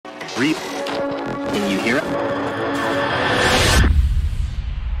Can you hear it?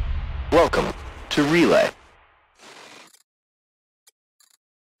 Welcome to Relay.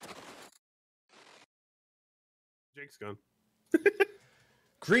 Jake's gone.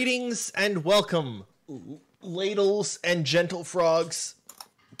 Greetings and welcome, ladles and gentle frogs,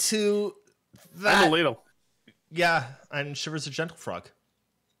 to that. I'm a ladle. Yeah, and Shiver's a gentle frog.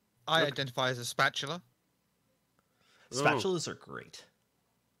 I identify as a spatula. Spatulas are great.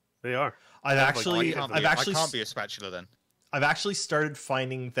 They are. I can't be a spatula then. I've actually started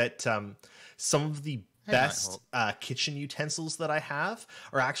finding that some of the best kitchen utensils that I have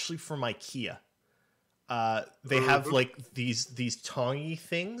are actually from IKEA. They have like these tongy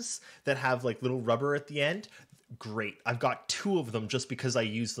things that have like little rubber at the end. Great. I've got 2 of them just because I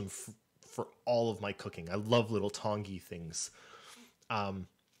use them for all of my cooking. I love little tongy things. Also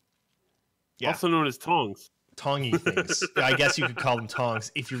known as tongs. Tongy things. I guess you could call them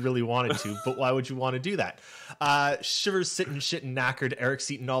tongs if you really wanted to, but why would you want to do that? Shiver's sitting shit and knackered. Eric's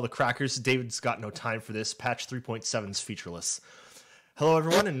eating all the crackers. David's got no time for this. Patch 3.7's featureless. Hello,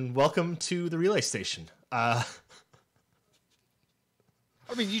 everyone, and welcome to the Relay Station. I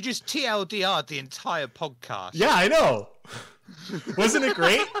mean, you just TLDR'd the entire podcast. Yeah, I know. Wasn't it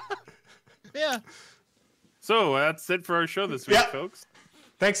great? Yeah. So that's it for our show this week, folks.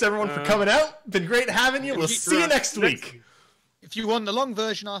 Thanks, everyone, for coming out. Been great having you. We'll see you next week. If you want the long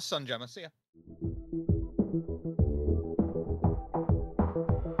version, ask Sunjammer. See ya.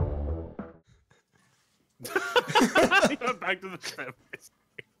 Back to the family.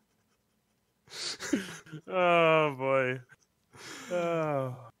 Oh boy.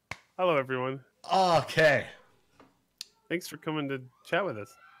 Oh. Hello everyone. Okay. Thanks for coming to chat with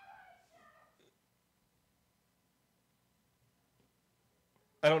us.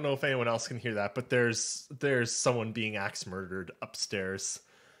 I don't know if anyone else can hear that, but there's someone being axe murdered upstairs.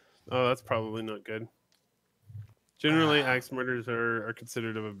 Oh, that's probably not good. Generally, axe murders are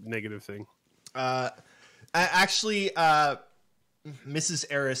considered a negative thing. Actually, Mrs.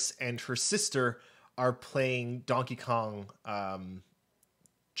 Erris and her sister are playing Donkey Kong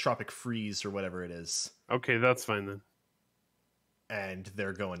Tropic Freeze or whatever it is. Okay, that's fine then. And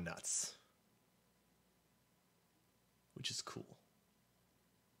they're going nuts. Which is cool.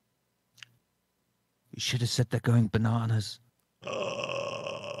 You should have said they're going bananas.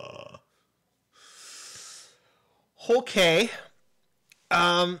 Okay.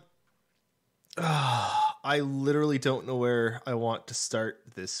 I literally don't know where I want to start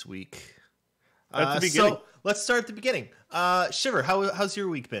this week. At the beginning. So let's start at the beginning. Shiver, how's your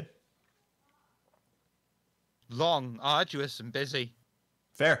week been? Long, arduous, and busy.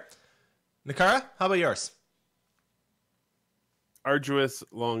 Fair. Nakara, how about yours? Arduous,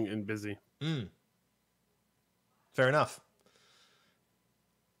 long, and busy. Fair enough.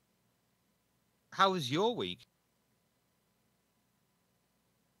 How was your week?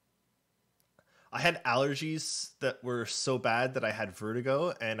 I had allergies that were so bad that I had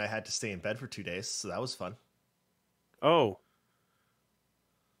vertigo and I had to stay in bed for 2 days, so that was fun. Oh.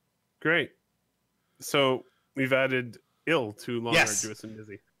 Great. So we've added ill to long, arduous, and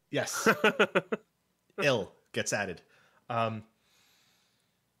busy. Yes. Ill gets added.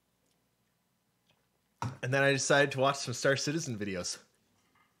 And then I decided to watch some Star Citizen videos.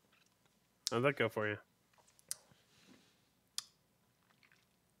 How'd that go for you?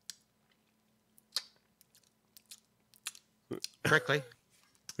 Prickly.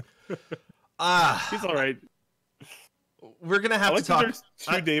 He's all right. We're going to have to talk. There's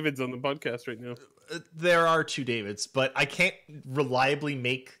 2 Davids on the podcast right now. There are 2 Davids, but I can't reliably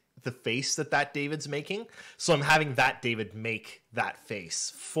make the face that David's making. So I'm having that David make that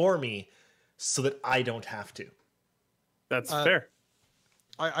face for me so that I don't have to. That's fair.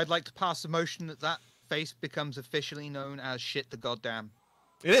 I'd like to pass a motion that face becomes officially known as shit the goddamn.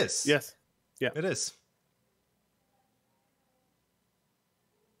 It is. Yes. Yeah. It is.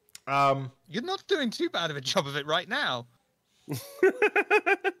 You're not doing too bad of a job of it right now.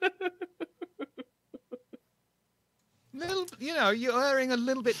 You're erring a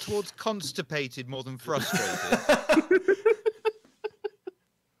little bit towards constipated more than frustrated.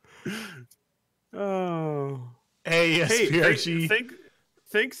 Oh. Hey, SPRG.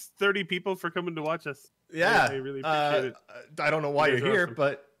 Thanks 30 people for coming to watch us. Yeah. I really appreciate it. I don't know why you're here, awesome.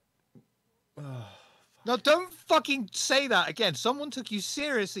 but... No, don't fucking say that again. Someone took you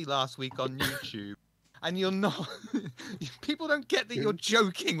seriously last week on YouTube, and you're not... People don't get that you're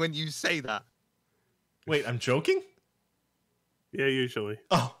joking when you say that. Wait, I'm joking? Yeah, usually.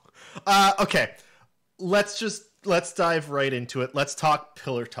 Oh. Okay. Let's dive right into it. Let's talk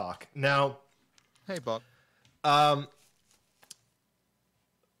Pillar Talk. Now... Hey, Bob.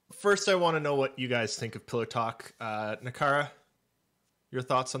 first I want to know what you guys think of Pillar Talk. Nakara, your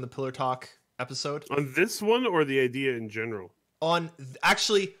thoughts on the Pillar Talk episode? On this one or the idea in general? On this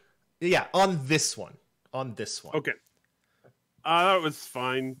one. On this one. Okay. That was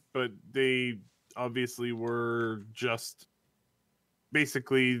fine, but they obviously were just...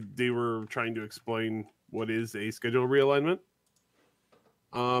 Basically, they were trying to explain what is a schedule realignment.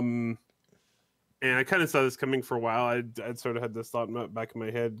 And I kind of saw this coming for a while. I'd sort of had this thought back in my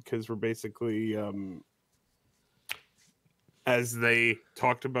head because we're basically, as they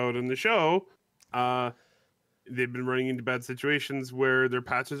talked about in the show, they've been running into bad situations where their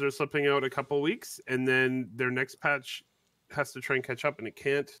patches are slipping out a couple weeks, and then their next patch has to try and catch up, and it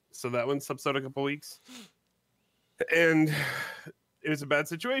can't. So that one slips out a couple weeks. And it was a bad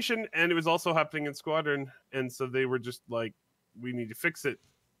situation, and it was also happening in Squadron, and so they were just like, we need to fix it.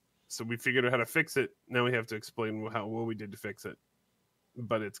 So we figured out how to fix it. Now we have to explain what we did to fix it.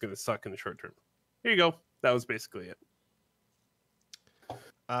 But it's going to suck in the short term. Here you go. That was basically it.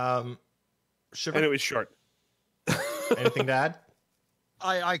 Shiver, And it was short. anything to add?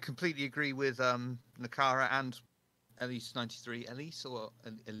 I completely agree with Nakara and Elise93. Elise?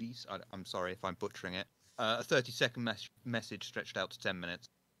 I'm sorry if I'm butchering it. A 30-second message stretched out to 10 minutes.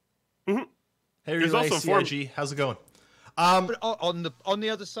 Mm-hmm. Hey, There's Relay, also CIG, how's it going? But on the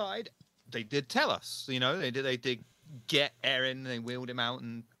other side, they did tell us. You know, they did get Aaron. They wheeled him out,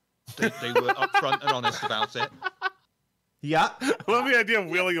 and they were upfront and honest about it. Yeah. I love the idea of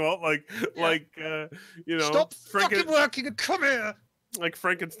wheeling him out Stop fucking working and come here. Like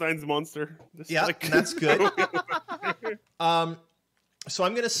Frankenstein's monster. Just Yeah, that's good. So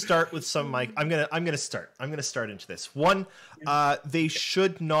I'm gonna start with some I'm gonna start into this. One, they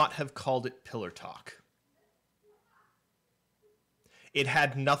should not have called it Pillar Talk. It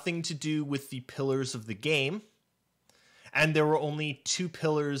had nothing to do with the pillars of the game, and there were only 2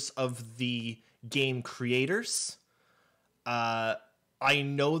 pillars of the game creators. I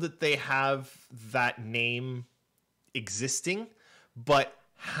know that they have that name existing, but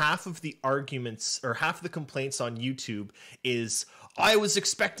half of the arguments or half of the complaints on YouTube is, I was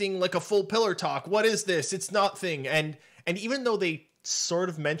expecting like a full Pillar Talk. What is this? It's nothing. And even though they sort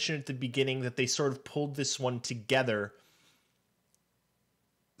of mentioned at the beginning that they sort of pulled this one together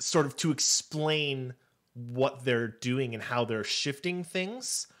sort of to explain what they're doing and how they're shifting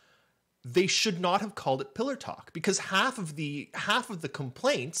things, they should not have called it Pillar Talk, because half of the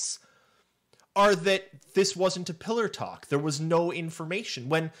complaints are that this wasn't a Pillar Talk. There was no information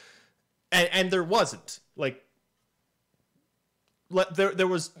when, and there wasn't, like, there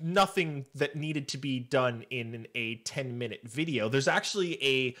was nothing that needed to be done in a 10-minute video. There's actually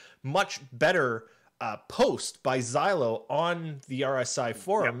a much better post by Xylo on the RSI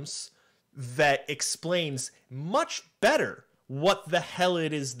forums that explains much better what the hell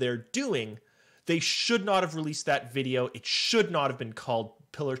it is they're doing. They should not have released that video. It should not have been called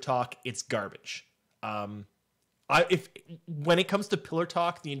Pillar Talk. It's garbage. When it comes to Pillar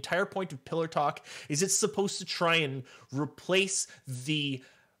Talk, the entire point of Pillar Talk is it's supposed to try and replace the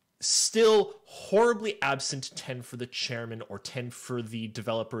still horribly absent 10 for the chairman or 10 for the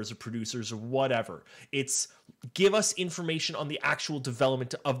developers or producers or whatever. It's give us information on the actual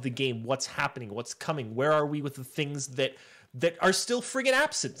development of the game, what's happening, what's coming, where are we with the things that are still friggin'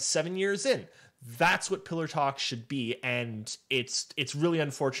 absent 7 years in. That's what Pillar Talk should be, and it's really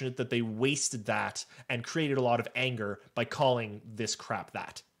unfortunate that they wasted that and created a lot of anger by calling this crap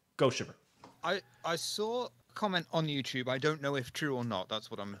that. Go, Shiver. I saw a comment on YouTube, I don't know if true or not,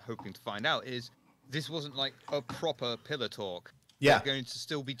 that's what I'm hoping to find out, is this wasn't like a proper Pillar Talk. Yeah. They're going to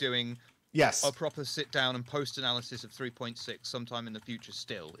still be doing Yes. a proper sit down and post analysis of 3.6 sometime in the future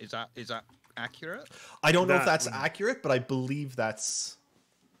still. Is that accurate? I don't know if that's accurate, but I believe that's...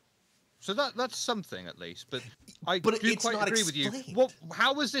 So that's something at least, but I But do it's quite not agree with you. explained.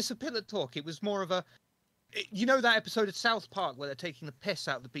 How was this a Pillar Talk? It was more of a, you know, that episode of South Park where they're taking the piss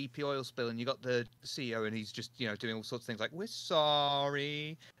out of the BP oil spill, and you got the CEO and he's just, you know, doing all sorts of things like, "We're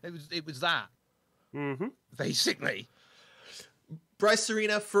sorry." It was that, basically. Bryce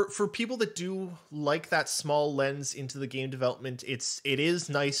Serena, for people that do like that small lens into the game development, it is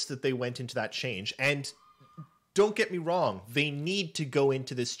nice that they went into that change. And don't get me wrong, they need to go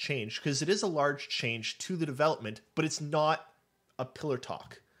into this change because it is a large change to the development, but it's not a Pillar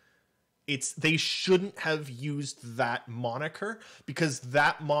Talk. They shouldn't have used that moniker, because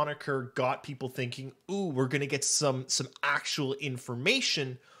that moniker got people thinking, ooh, we're going to get some actual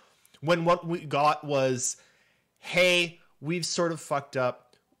information, when what we got was, hey, we've sort of fucked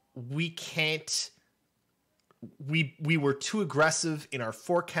up. We can't... We were too aggressive in our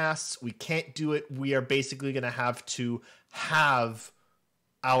forecasts. We can't do it. We are basically going to have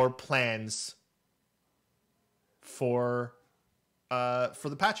our plans for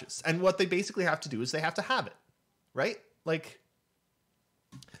the patches. And what they basically have to do is they have to have it, right? Like,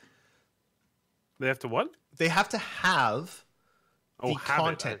 They have to what? they have to have the have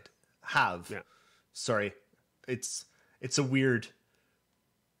content. Yeah. Sorry, it's a weird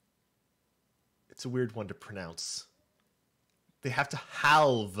one to pronounce. They have to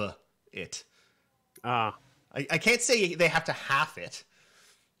halve it. I can't say they have to half it.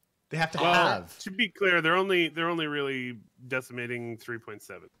 They have to have. To be clear, they're only really decimating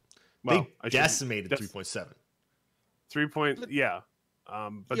 3.7. Well, They decimated 3.7. 3 point, yeah. But Yeah,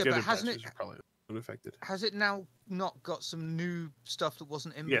 the but other hasn't patches are probably unaffected. Has it now not got some new stuff that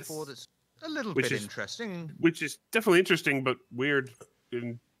wasn't in Yes. before? That's a little Which bit is- interesting. Which is definitely interesting, but weird.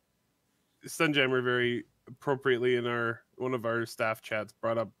 And Sunjammer very appropriately in one of our staff chats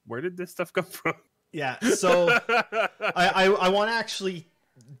brought up, where did this stuff come from? Yeah, so I want to actually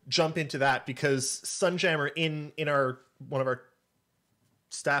jump into that because Sunjammer in one of our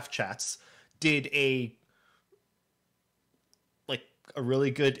staff chats did a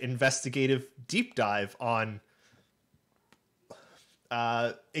really good investigative deep dive on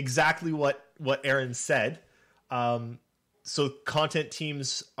exactly what Aaron said. So content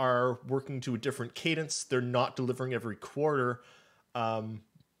teams are working to a different cadence. They're not delivering every quarter.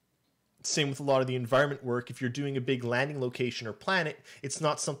 Same with a lot of the environment work. If you're doing a big landing location or planet, it's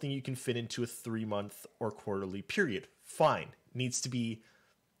not something you can fit into a 3-month or quarterly period. Fine. Needs to be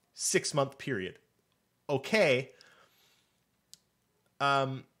 6-month period. Okay.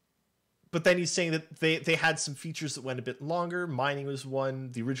 But then he's saying that they had some features that went a bit longer. Mining was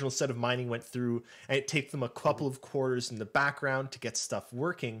one. The original set of mining went through, and it took them a couple of quarters in the background to get stuff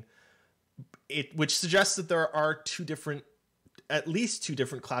working. Which suggests that there are at least two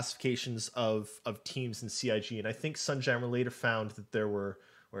different classifications of teams in CIG. And I think Sunjammer later found that there were,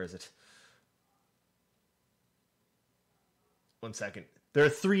 where is it? One second. There are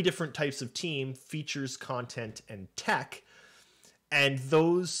 3 different types of team: features, content, and tech. And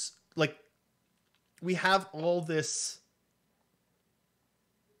those, we have all this,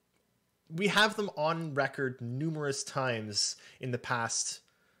 we have them on record numerous times in the past,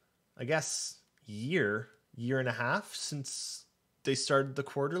 I guess, year and a half since they started the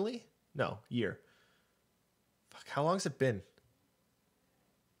quarterly? No, year. Fuck, how long has it been?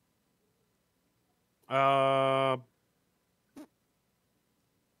 I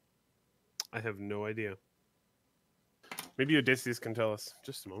have no idea. Maybe Odysseus can tell us.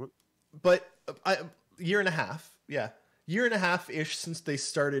 Just a moment. But year and a half, yeah, year and a half ish since they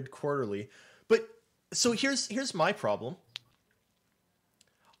started quarterly. But so here's my problem.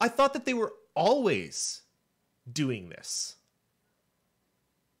 I thought that they were always doing this.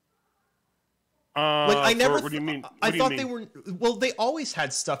 I never. What do you mean? I thought they were. Well, they always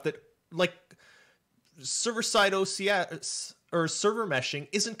had stuff that server side OCS or server meshing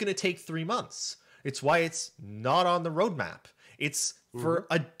isn't going to take 3 months. It's why it's not on the roadmap. It's for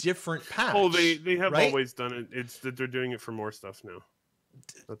a different patch. Oh, they have right? always done it. It's that they're doing it for more stuff now.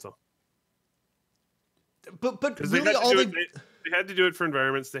 That's all. But they really, they had to do it for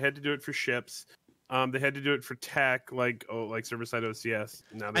environments. They had to do it for ships. They had to do it for tech, like server side OCS.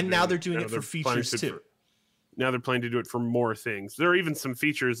 Now they're doing it for features too. Now they're planning to do it for more things. There are even some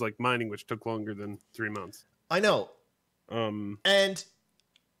features like mining, which took longer than 3 months. I know.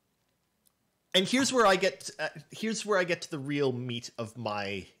 And here's where I get to the real meat of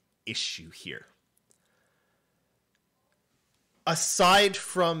my issue here. Aside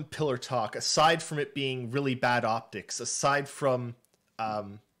from Pillar Talk, aside from it being really bad optics, aside from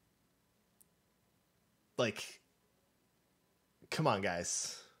come on,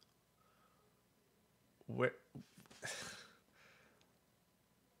 guys. Where's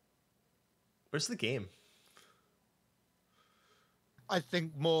the game? I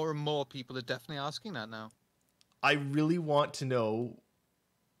think more and more people are definitely asking that now. I really want to know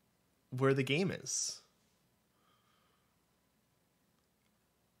where the game is.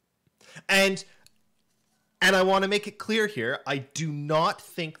 And I want to make it clear here, I do not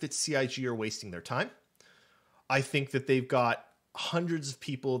think that CIG are wasting their time. I think that they've got hundreds of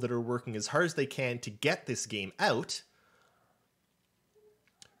people that are working as hard as they can to get this game out.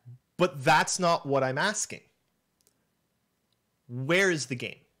 But that's not what I'm asking. Where is the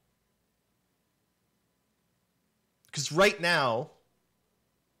game? Because right now,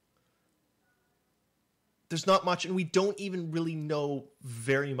 there's not much, and we don't even really know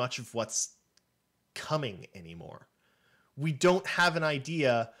very much of what's coming anymore. We don't have an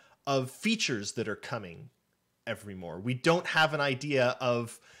idea of features that are coming every more. We don't have an idea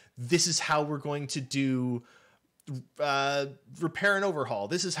of this is how we're going to do repair and overhaul.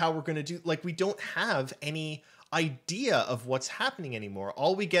 This is how we're going to do. Like, we don't have any idea of what's happening anymore.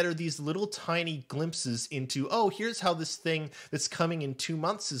 All we get are these little tiny glimpses into, oh, here's how this thing that's coming in 2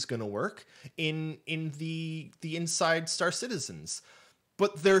 months is going to work in the Inside Star Citizens.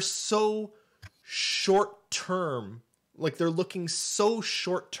 But they're so short term, like they're looking so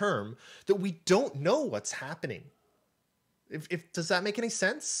short term that we don't know what's happening. If does that make any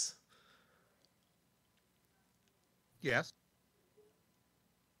sense? Yes.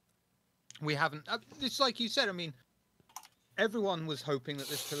 We haven't. It's like you said. I mean, everyone was hoping that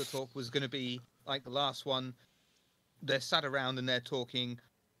this Pillar Talk was going to be like the last one. They're sat around and they're talking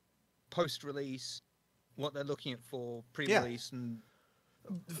post-release, what they're looking at for pre-release, and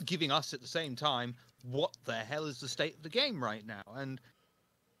giving us at the same time what the hell is the state of the game right now. And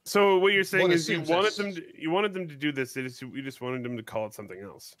so what you're saying is you wanted them to do this. You just wanted them to call it something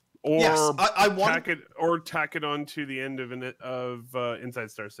else, or yes, I want tack it on to the end of Inside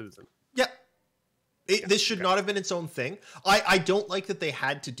Star Citizen. Yeah. This should not have been its own thing. I don't like that they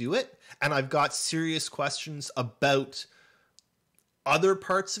had to do it, and I've got serious questions about other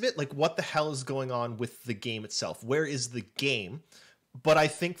parts of it, like what the hell is going on with the game itself? Where is the game? But I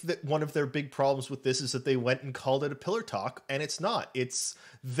think that one of their big problems with this is that they went and called it a Pillar Talk, and it's not. It's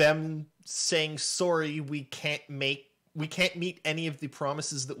them saying, sorry, we can't meet any of the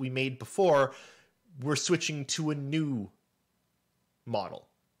promises that we made before. We're switching to a new model.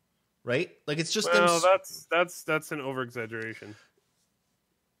 Right? Like, it's just that's an over exaggeration,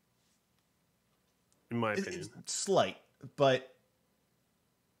 in my opinion. It's slight, but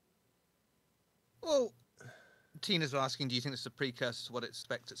well, Tina's asking, do you think this is a precursor to what it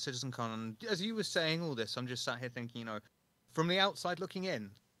expects at CitizenCon? And as you were saying all this, I'm just sat here thinking, from the outside looking in,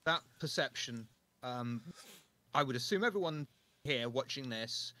 that perception, I would assume everyone here watching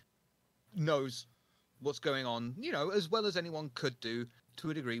this knows what's going on, as well as anyone could do to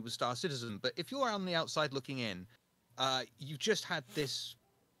a degree with Star Citizen. But if you're on the outside looking in, you've just had this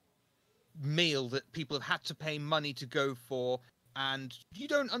meal that people have had to pay money to go for, and you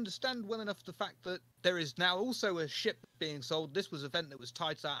don't understand well enough the fact that there is now also a ship being sold. This was an event that was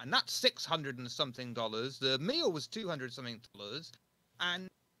tied to that, and that's $600 and something. The meal was $200 something, and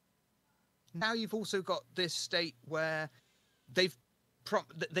now you've also got this state where they've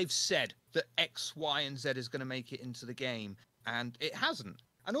said that X, Y, and Z is going to make it into the game, and it hasn't.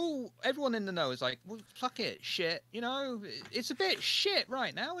 And everyone in the know is like, well, fuck it, shit. It's a bit shit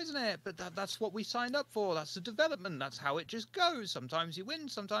right now, isn't it? But that's what we signed up for. That's the development. That's how it just goes. Sometimes you win,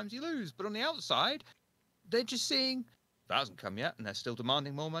 sometimes you lose. But on the outside, they're just seeing, that hasn't come yet, and they're still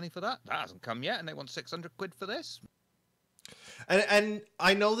demanding more money for that. That hasn't come yet, and they want £600 for this. And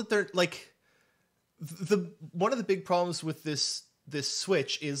I know that they're like, one of the big problems with this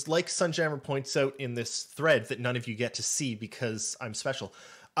switch is, like Sunjammer points out in this thread that none of you get to see because I'm special.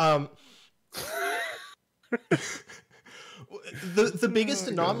 The biggest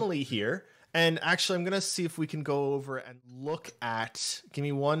anomaly here, and actually I'm going to see if we can go over and look at, give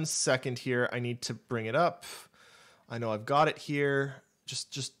me 1 second here. I need to bring it up. I know I've got it here.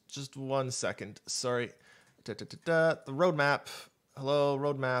 Just 1 second. Sorry. The roadmap. Hello,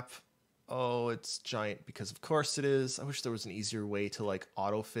 roadmap. Oh, it's giant because of course it is. I wish there was an easier way to like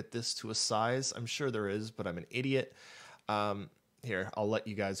auto fit this to a size. I'm sure there is, but I'm an idiot. Here, I'll let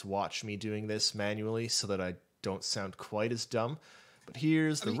you guys watch me doing this manually so that I don't sound quite as dumb. But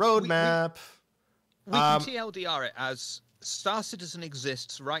here's the roadmap. We can TLDR it as Star Citizen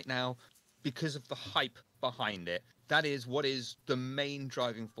exists right now because of the hype behind it. That is what is the main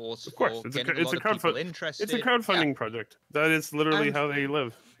driving force. Of course, it's a crowdfunding project. That is literally how they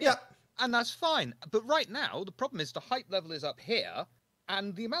live. Yeah. And that's fine. But right now, the problem is the hype level is up here,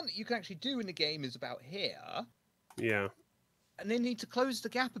 and the amount that you can actually do in the game is about here. Yeah. And they need to close the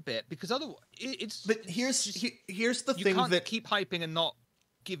gap a bit, because otherwise it's... But here's the thing that... You can't that... keep hyping and not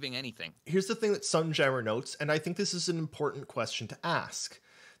giving anything. Here's the thing that Sunjammer notes, and I think this is an important question to ask.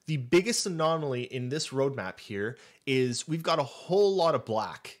 The biggest anomaly in this roadmap here is we've got a whole lot of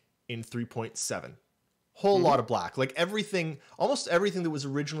black in 3.7. Whole lot of black. Like almost everything that was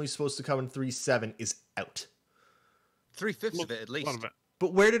originally supposed to come in 3.7 is out. 3/5 of it, at least.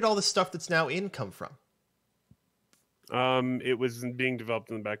 But where did all the stuff that's now in come from? It was being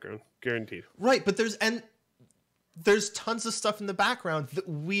developed in the background, guaranteed. Right, but there's tons of stuff in the background that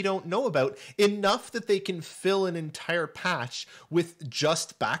we don't know about. Enough that they can fill an entire patch with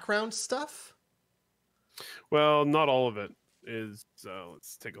just background stuff? Well, not all of it is.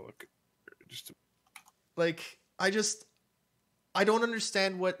 Let's take a look. Like, I don't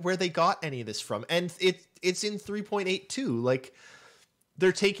understand where they got any of this from. And it's in 3.8 too. Like,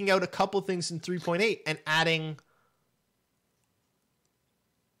 they're taking out a couple things in 3.8 and adding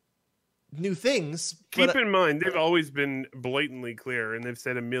new things. Keep in mind, they've always been blatantly clear, and they've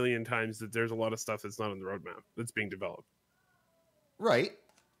said a million times that there's a lot of stuff that's not on the roadmap that's being developed. Right.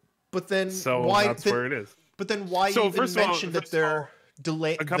 But then So why? that's where it is. But then why So even first of all- mention that first of all, they're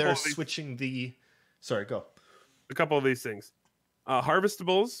delay? a couple They're of these- switching the. Sorry, go. A couple of these things.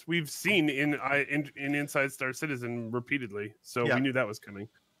 Harvestables we've seen in Inside Star Citizen repeatedly, so Yeah. we knew that was coming.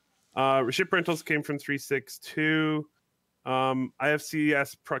 Ship rentals came from 3.6.2.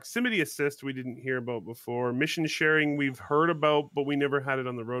 IFCS proximity assist we didn't hear about before. Mission sharing we've heard about, but we never had it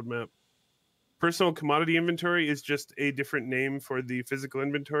on the roadmap. Personal commodity inventory is just a different name for the physical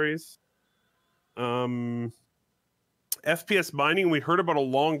inventories. FPS mining we heard about a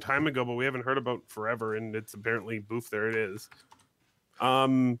long time ago, but we haven't heard about forever, and it's apparently boof. There it is.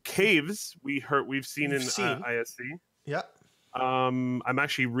 Caves we've seen in ISC. Yeah. I'm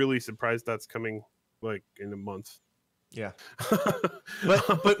actually really surprised that's coming like in a month. Yeah.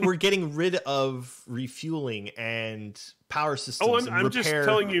 but we're getting rid of refueling and power systems. I'm just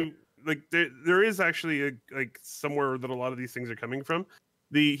telling you, like there is actually like somewhere that a lot of these things are coming from.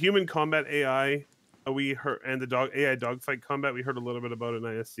 The human combat AI we heard, and the AI dogfight combat we heard a little bit about in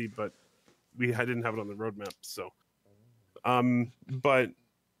ISC, but we didn't have it on the roadmap. So, but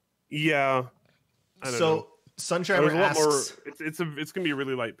yeah, I don't know. Sunjammer asks, it's gonna be a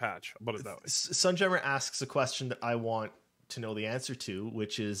really light patch. I'll put it that way. Sunjammer asks a question that I want to know the answer to,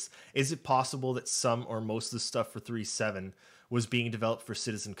 which is it possible that some or most of the stuff for 3.7 was being developed for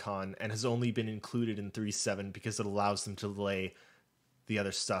CitizenCon and has only been included in 3.7 because it allows them to delay the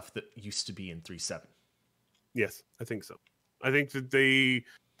other stuff that used to be in 3.7? Yes, I think so. I think that they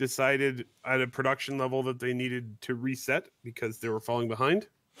decided at a production level that they needed to reset because they were falling behind,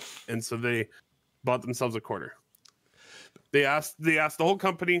 and so they bought themselves a quarter. They asked the whole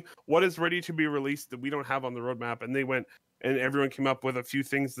company what is ready to be released that we don't have on the roadmap, and they went and everyone came up with a few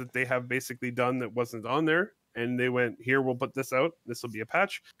things that they have basically done that wasn't on there, and they went, here, we'll put this out, this will be a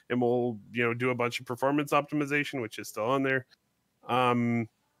patch, and we'll do a bunch of performance optimization, which is still on there,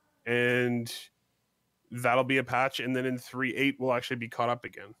 and that'll be a patch, and then in 3.8 we'll actually be caught up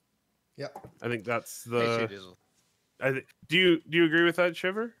again. Yep. I think that's the do you agree with that,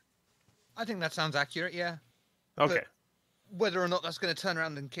 Shiver? I think that sounds accurate, yeah. Okay. But whether or not that's going to turn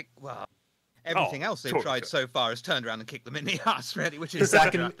around and kick, everything else they've tried so far has turned around and kicked them in the ass, really. Which is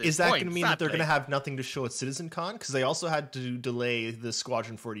that going to mean that they're going to have nothing to show at CitizenCon? Because they also had to delay the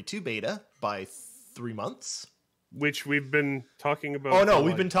Squadron 42 beta by 3 months. Which we've been talking about. Oh no,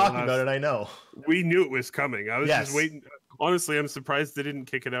 we've been talking about it. I know. We knew it was coming. I was just waiting. Honestly, I'm surprised they didn't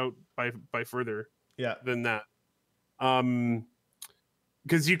kick it out by further than that.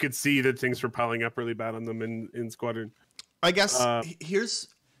 Because you could see that things were piling up really bad on them in Squadron. I guess I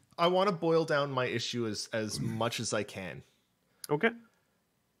want to boil down my issue as much as I can. Okay.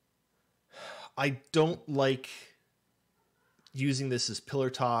 I don't like using this as pillar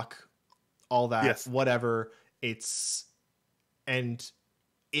talk, all that, whatever. It's fine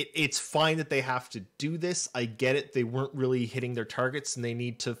that they have to do this. I get it. They weren't really hitting their targets and they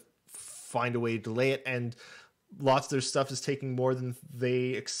need to find a way to delay it. And lots of their stuff is taking more than they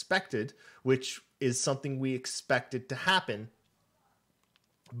expected, which is something we expected to happen.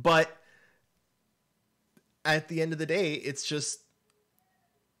 But at the end of the day, it's just,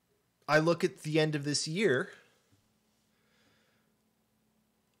 I look at the end of this year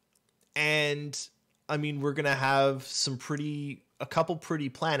and I mean, we're going to have a couple pretty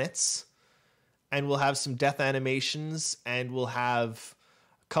planets, and we'll have some death animations, and we'll have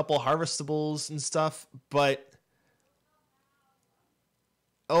a couple harvestables and stuff, but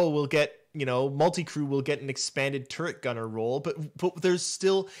we'll get, multi-crew will get an expanded turret gunner role, but there's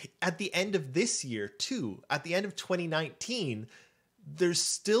still, at the end of this year too, at the end of 2019, there's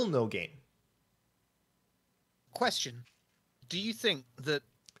still no game. Question. Do you think that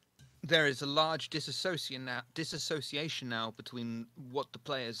there is a large disassociation now between what the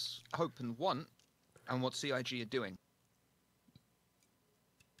players hope and want and what CIG are doing?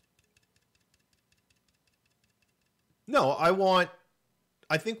 No, I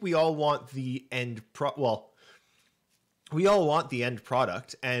think we all want the end we all want the end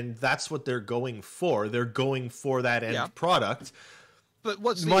product, and that's what they're going for. They're going for that end product. But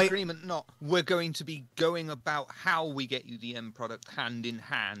what's the agreement not? We're going to be going about how we get you the end product hand in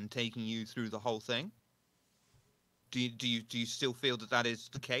hand, taking you through the whole thing. Do you still feel that is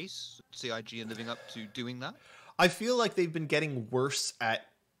the case? CIG are living up to doing that? I feel like they've been getting worse at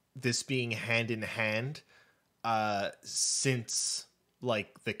this being hand in hand since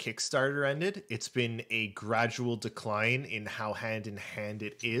like the Kickstarter ended, it's been a gradual decline in how hand in hand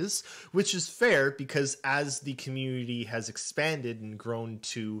it is, which is fair because as the community has expanded and grown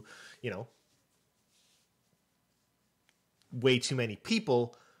to, you know, way too many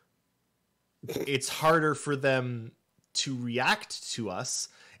people, it's harder for them to react to us.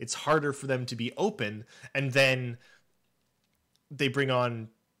 It's harder for them to be open. And then they bring on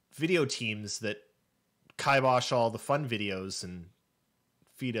video teams that kibosh all the fun videos and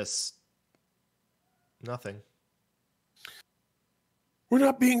feed us nothing. We're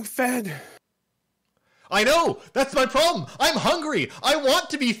not being fed. I know! That's my problem! I'm hungry! I want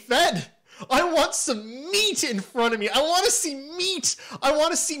to be fed! I want some meat in front of me! I want to see meat! I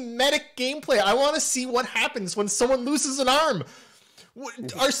want to see medic gameplay! I want to see what happens when someone loses an arm!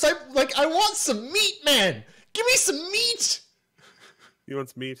 I want some meat, man! Give me some meat! He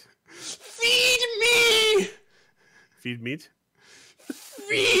wants meat. Feed me! Feed meat?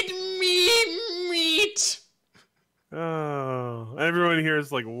 Feed me meat! Oh, everyone here is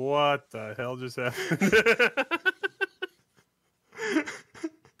like, what the hell just happened?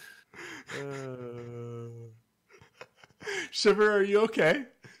 Shiver, are you okay?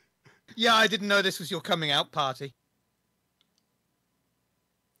 Yeah, I didn't know this was your coming out party.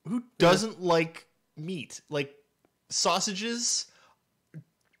 Who doesn't like meat? Like sausages?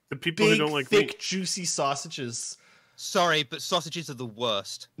 The people Big, who don't like thick, meat. juicy sausages. Sorry, but sausages are the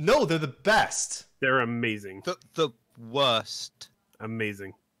worst. No, they're the best. They're amazing. The worst.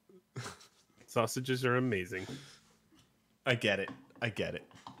 Amazing. Sausages are amazing. I get it.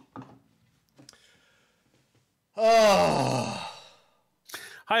 Oh.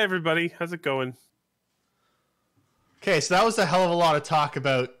 Hi, everybody. How's it going? Okay, so that was a hell of a lot of talk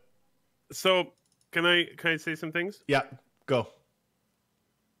about... So, can I say some things? Yeah, go.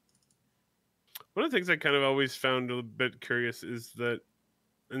 One of the things I kind of always found a bit curious is that,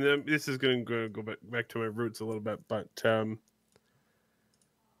 and then this is going to go back to my roots a little bit, but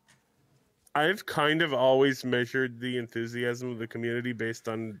I've kind of always measured the enthusiasm of the community based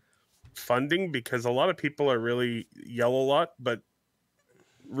on funding, because a lot of people are really yell a lot, but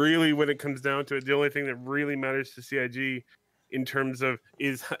really when it comes down to it, the only thing that really matters to CIG in terms of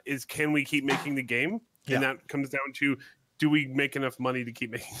is can we keep making the game? Yeah. And that comes down to, do we make enough money to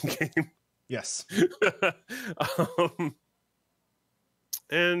keep making the game? Yes.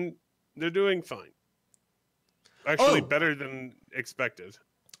 And they're doing fine. Actually, Oh. better than expected.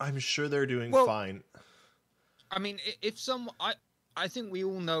 I'm sure they're doing Well- fine. I mean, I think we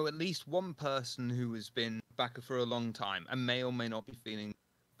all know at least one person who has been backer for a long time and may or may not be feeling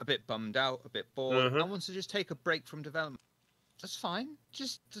a bit bummed out, a bit bored, Uh-huh. and wants to just take a break from development. That's fine.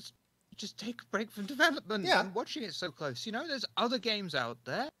 Just take a break from development. Yeah. And watching it so close. You know, there's other games out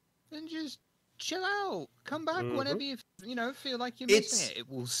there, and just chill out. Come back whenever you feel like you're missing it. It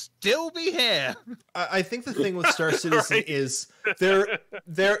will still be here. I think the thing with Star Citizen Right. is it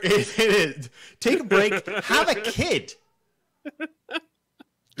is. Take a break. Have a kid.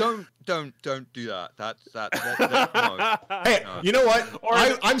 Don't do that. That no. Hey, No. you know what?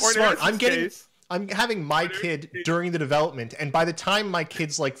 I'm or in smart. Erris's I'm having my kid during the development, and by the time my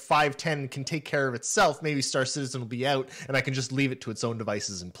kid's like 5-10 can take care of itself, maybe Star Citizen will be out, and I can just leave it to its own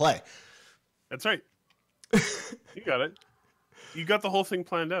devices and play. That's right. You got it. You got the whole thing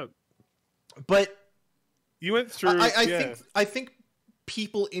planned out. But You went through. I think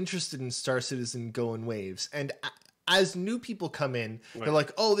people interested in Star Citizen go in waves, and as new people come in, Right. they're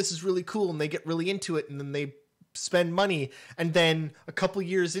like, "Oh, this is really cool," and they get really into it, and then they spend money, and then a couple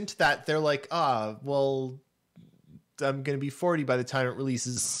years into that, they're like, well, I'm going to be 40 by the time it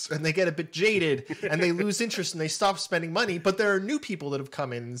releases, and they get a bit jaded, and they lose interest, and they stop spending money. But there are new people that have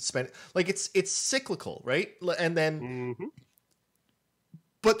come in and spent, like, it's cyclical, right? And then,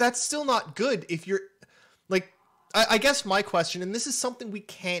 but that's still not good if you're like, I guess my question, and this is something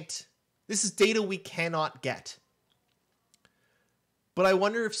this is data we cannot get, but I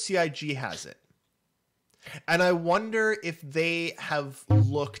wonder if CIG has it. And I wonder if they have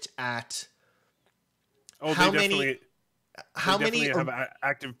looked at how many have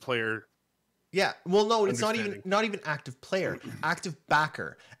active player. Yeah, well, no, it's not Understanding. even active player, active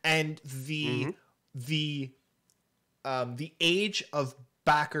backer, and the age of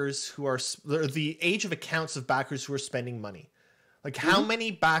backers who are the age of accounts of backers who are spending money. Like, how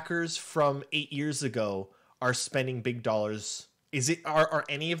many backers from 8 years ago are spending big dollars? Are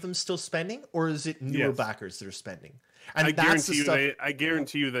any of them still spending, or is it newer Yes. backers that are spending? And I that's the stuff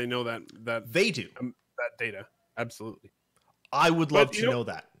guarantee you they know that they do. that data. Absolutely. I would love But, to you know- know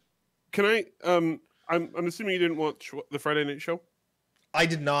that. Can I? I'm assuming you didn't watch the Friday night show. I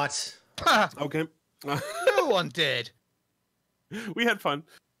did not. Okay. No one did. We had fun.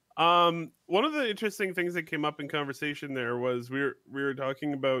 One of the interesting things that came up in conversation there was we were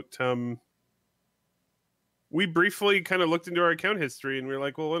talking about we briefly kind of looked into our account history and we were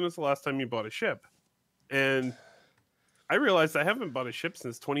like, well, when was the last time you bought a ship? And I realized I haven't bought a ship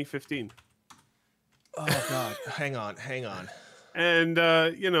since 2015. Oh God, hang on. And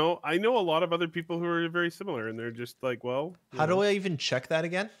you know, I know a lot of other people who are very similar, and they're just like, well, How do I even check that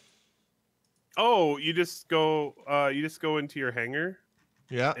again? Oh, you just go into your hangar.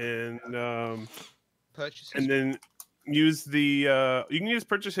 Yeah. And Purchases. and then use the you can use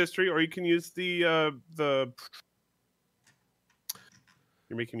purchase history, or you can use the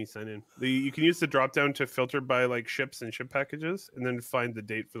you're making me sign in. You can use the drop down to filter by like ships and ship packages, and then find the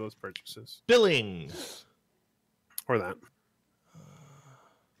date for those purchases. Billing. Or that.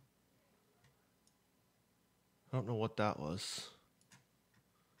 I don't know what that was.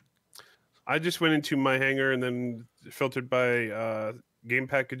 I just went into my hangar and then filtered by game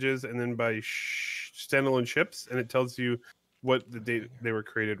packages and then by standalone ships, and it tells you what the date they were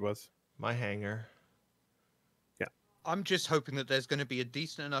created was. My hangar. Yeah. I'm just hoping that there's going to be a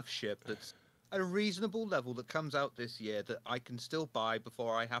decent enough ship that's at a reasonable level that comes out this year that I can still buy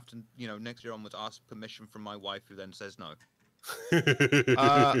before I have to, you know, next year onwards ask permission from my wife, who then says no.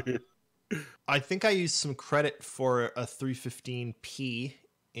 I think I used some credit for a 315p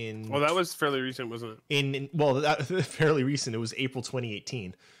in. Well, that was fairly recent, wasn't it? That fairly recent. It was April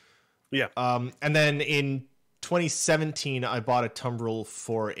 2018. Yeah. And then in 2017, I bought a tumbrel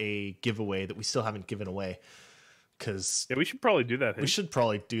for a giveaway that we still haven't given away. Because yeah, we should probably do that. We should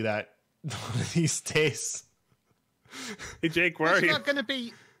probably do that one of these days. Hey Jake, where are you?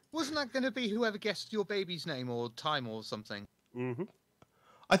 Wasn't that going to be whoever guessed your baby's name or time or something? Mm-hmm.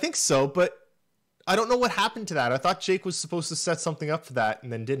 I think so, but I don't know what happened to that. I thought Jake was supposed to set something up for that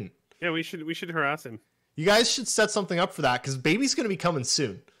and then didn't. Yeah, we should harass him. You guys should set something up for that because baby's going to be coming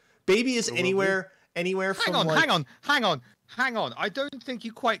soon. Baby is anywhere from. Hang on. I don't think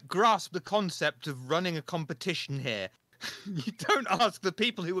you quite grasp the concept of running a competition here. You don't ask the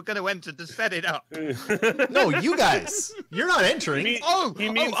people who were going to enter to set it up. No, you guys. You're not entering. He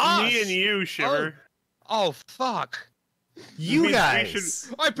means me and you, Shiver. Oh fuck. You guys.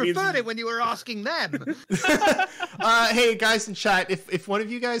 I preferred it when you were asking them. Hey guys in chat, if one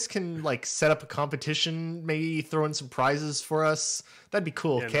of you guys can like set up a competition, maybe throw in some prizes for us, that'd be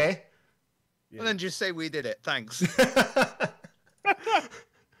cool. Okay. Yeah. And then just say we did it. Thanks.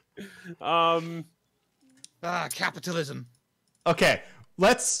 Capitalism. Okay,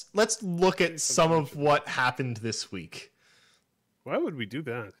 let's look at some of what happened this week. Why would we do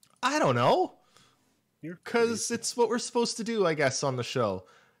that? I don't know. Because it's what we're supposed to do, I guess, on the show.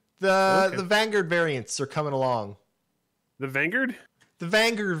 The Vanguard variants are coming along. The Vanguard? The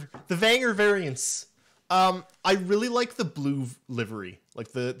Vanguard variants. I really like the blue livery,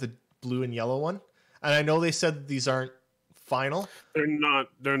 like the blue and yellow one. And I know they said these aren't final. They're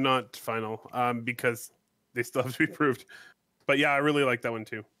not final. Because they still have to be proved. But yeah, I really like that one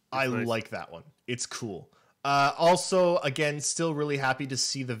too. I like that one. It's cool. Also, again, still really happy to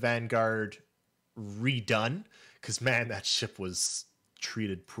see the Vanguard redone, because man, that ship was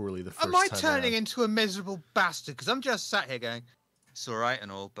treated poorly the first time. Am I turning into a miserable bastard? Because I'm just sat here going, it's all right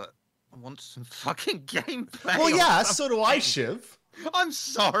and all, but I want some fucking gameplay. Well, yeah, so do I, Shiv. I'm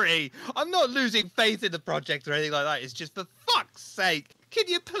sorry. I'm not losing faith in the project or anything like that. It's just for fuck's sake. Can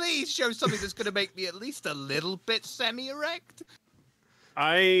you please show something that's going to make me at least a little bit semi-erect?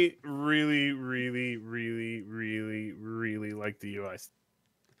 I really, really, really, really, really like the UI.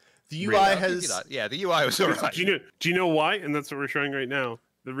 The UI has... Yeah, the UI was alright. Do you know why? And that's what we're showing right now.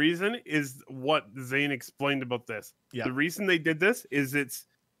 The reason is what Zane explained about this. Yeah. The reason they did this is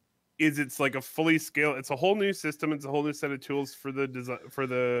it's like a fully scale. It's a whole new system. It's a whole new set of tools for the design for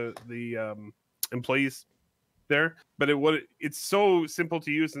the employees there. But it's so simple to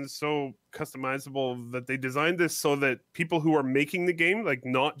use and so customizable that they designed this so that people who are making the game, like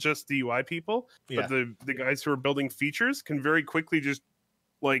not just the UI people, but the guys who are building features, can very quickly just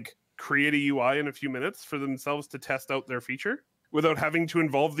like create a UI in a few minutes for themselves to test out their feature without having to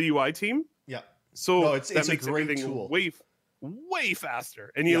involve the UI team. Yeah. So it's a great tool. Way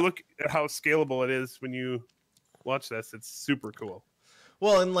faster. And you look at how scalable it is when you watch this. It's super cool.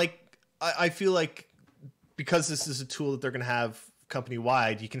 Well, and like I feel like because this is a tool that they're going to have company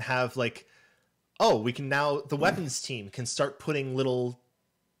wide, you can have like, we can now, the weapons team can start putting little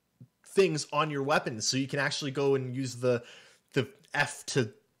things on your weapons, so you can actually go and use the F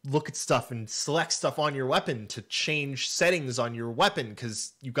to look at stuff and select stuff on your weapon to change settings on your weapon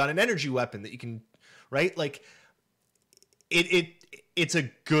because you've got an energy weapon that you can, right? Like it's a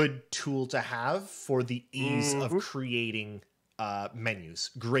good tool to have for the ease of creating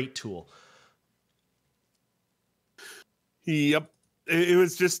menus. Great tool. Yep.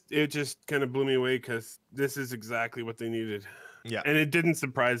 It just kind of blew me away because this is exactly what they needed. Yeah. And it didn't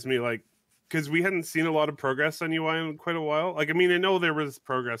surprise me, like, because we hadn't seen a lot of progress on UI in quite a while. Like, I mean, I know there was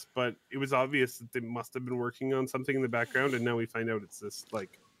progress, but it was obvious that they must have been working on something in the background, and now we find out it's this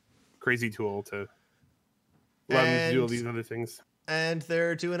like crazy tool to allow them to do all these other things. And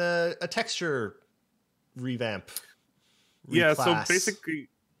they're doing a texture revamp. Yeah, so reclass.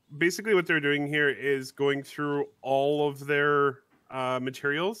 basically what they're doing here is going through all of their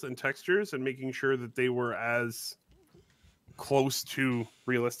materials and textures and making sure that they were as close to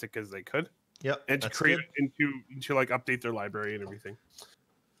realistic as they could. Yep. And to create into like update their library and everything.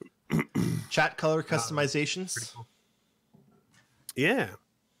 Chat color customizations. Cool. Yeah.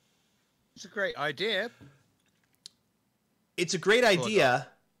 It's a great idea. It's a great idea,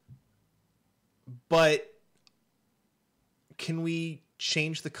 but can we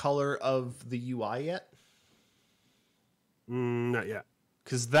change the color of the UI yet? Not yet.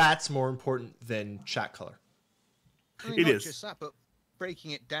 Because that's more important than chat color. I mean, It not is. just that, but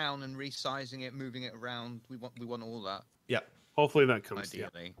breaking it down and resizing it, moving it around. We want all that. Yep. Hopefully that comes. Yeah.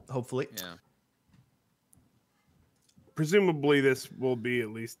 Ideally, Hopefully. yeah. Presumably this will be at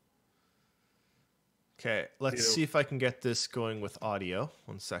least. Okay, let's see if I can get this going with audio.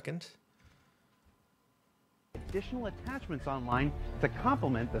 1 second. Additional attachments online to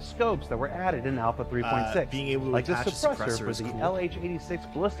complement the scopes that were added in Alpha 3.6. Being able to like the attach a suppressor suppressor for is the cool.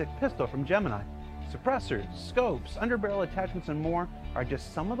 LH-86 ballistic pistol from Gemini. Suppressors, scopes, underbarrel attachments, and more are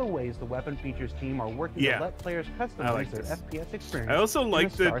just some of the ways the weapon features team are working to let players customize like their this. FPS experience. I also in like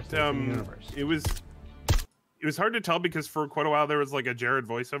the Star that Citizen universe. it was hard to tell because for quite a while there was like a Jared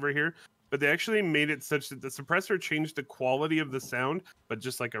voiceover here, but they actually made it such that the suppressor changed the quality of the sound, but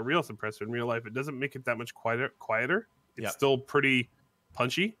just like a real suppressor in real life, it doesn't make it that much quieter. It's still pretty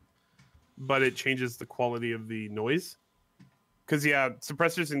punchy, but it changes the quality of the noise. Because yeah,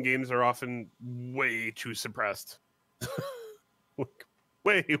 suppressors in games are often way too suppressed. Like,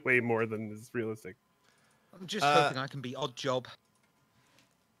 way more than is realistic. I'm just hoping I can be Odd Job.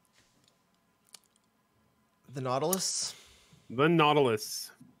 The Nautilus The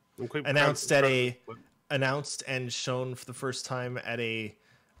Nautilus. I'm quite announced proud- announced and shown for the first time at a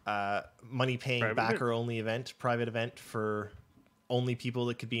money-paying Private backer-only event, private event for only people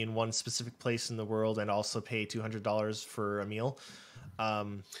that could be in one specific place in the world and also pay $200 for a meal. I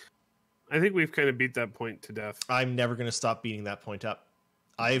think we've kind of beat that point to death. I'm never going to stop beating that point up.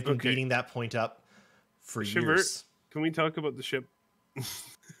 I've been beating that point up for Shiver, years. can we talk about the ship?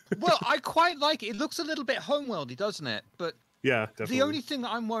 Well, I quite like it. It looks a little bit homeworldy, doesn't it? But Yeah, definitely. the only thing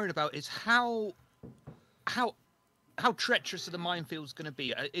that I'm worried about is how treacherous are the minefields going to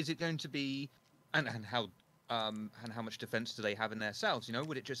be? Is it going to be, and how much defense do they have in themselves? You know,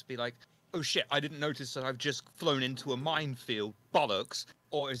 would it just be like, oh shit, I didn't notice that I've just flown into a minefield, bollocks?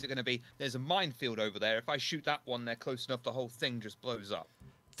 Or is it going to be, there's a minefield over there. If I shoot that one, they're close enough, the whole thing just blows up.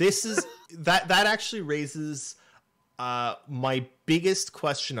 This is that actually raises my biggest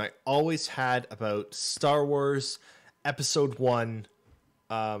question I always had about Star Wars Episode 1.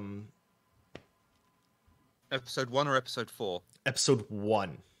 Episode 1 or Episode 4? Episode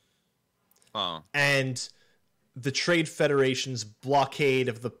 1. Oh. And the Trade Federation's blockade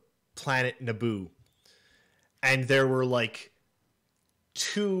of the planet Naboo. And there were like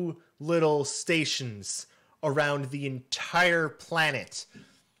 2 little stations around the entire planet.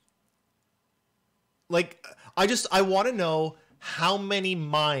 Like, I want to know how many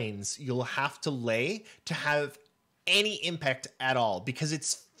mines you'll have to lay to have any impact at all, because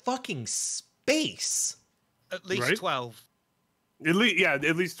it's fucking space. At least Right? 12. At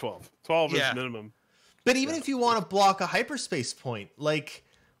least 12. 12 Yeah. is minimum. But even if you want to block a hyperspace point, like,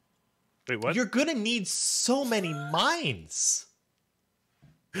 Wait, what? you're gonna need so many mines.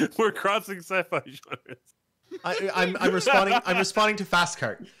 We're crossing sci-fi genres. I'm responding to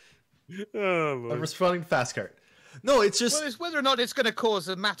Fastcart. Oh, I'm Lord. responding to Fastcart. No, it's just Well, it's whether or not it's going to cause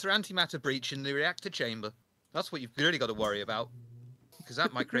a matter-antimatter breach in the reactor chamber. That's what you've really got to worry about. Because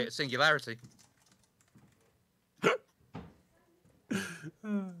that might create a singularity.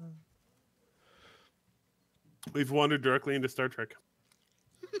 We've wandered directly into Star Trek.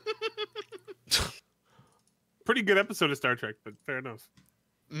 Pretty good episode of Star Trek, but fair enough.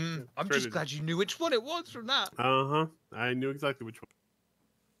 I'm Try just to- glad you knew which one it was from that. Uh-huh. I knew exactly which one.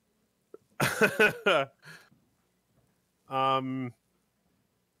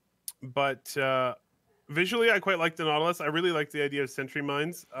 But visually, I quite like the Nautilus. I really like the idea of sentry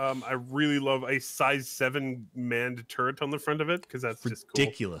mines. I really love a size 7 manned turret on the front of it because that's just cool.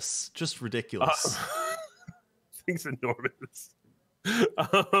 ridiculous. Just ridiculous. thing's enormous.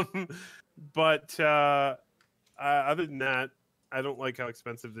 But other than that, I don't like how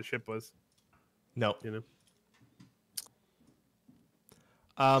expensive the ship was. No. You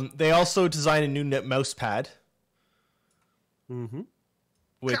know. They also designed a new mouse pad. Mm-hmm.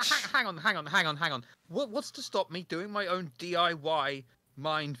 Which hang on. What's to stop me doing my own DIY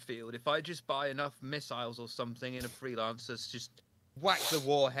minefield if I just buy enough missiles or something in a freelancer's, just whack the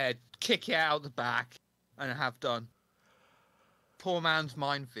warhead, kick it out the back, and have done. Poor man's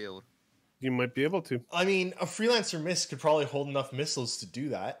minefield. You might be able to. I mean, a freelancer miss could probably hold enough missiles to do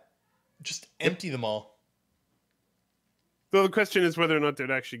that. Just empty them all. So the question is whether or not they'd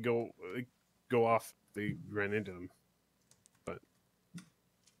actually go off. If they ran into them, but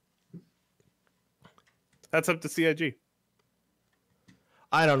that's up to CIG.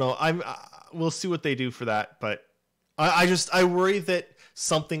 I don't know. We'll see what they do for that, but I worry that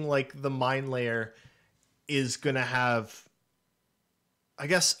something like the mine layer is gonna have. I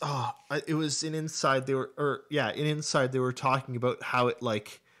guess it was in Inside in Inside they were talking about how it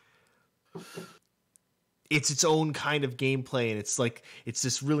it's its own kind of gameplay, and it's like it's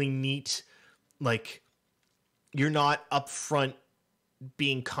this really neat, like you're not up front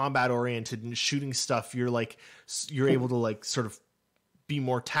being combat oriented and shooting stuff. You're able to sort of be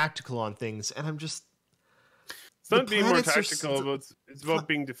more tactical on things, and I'm just it's not being more tactical, it's about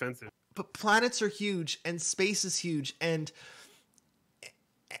being defensive. But planets are huge and space is huge, and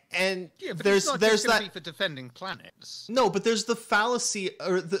yeah, but there's it's not just that be for defending planets. No, but there's the fallacy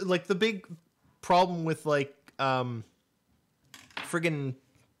or the big problem with friggin'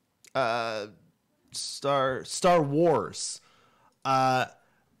 Star Wars,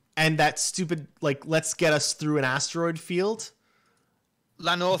 and that stupid let's get us through an asteroid field.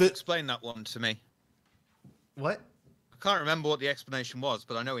 Lanorth explained that one to me. What? I can't remember what the explanation was,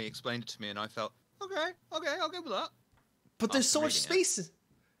 but I know he explained it to me, and I felt okay, I'll go with that. But there's so much space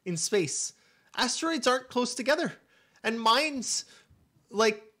in space. Asteroids aren't close together, and mines,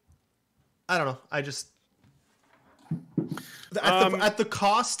 I don't know. I just at the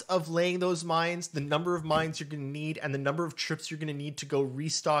cost of laying those mines, the number of mines you're going to need, and the number of trips you're going to need to go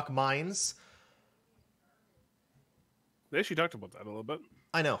restock mines. They actually talked about that a little bit.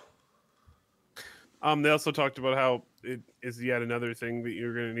 I know. They also talked about how it is yet another thing that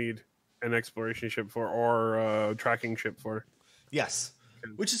you're going to need an exploration ship for or a tracking ship for. Yes,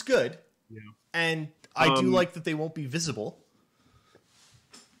 which is good. Yeah, and I do like that they won't be visible.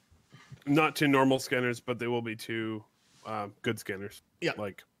 Not to normal scanners, but they will be to good scanners. Yeah,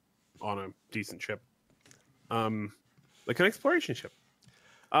 like on a decent ship, like an exploration ship.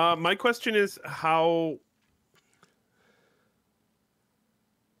 My question is how.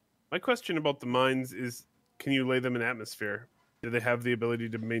 My question about the mines is, can you lay them in atmosphere? Do they have the ability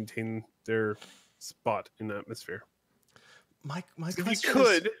to maintain their spot in atmosphere? My question if you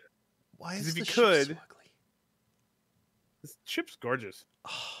could, is, why is if the you ship could, so ugly? This ship's gorgeous.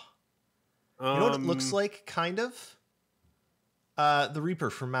 You know what it looks like, kind of? The Reaper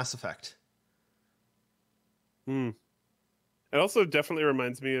from Mass Effect. It also definitely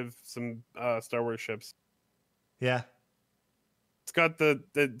reminds me of some Star Wars ships. Yeah. It's got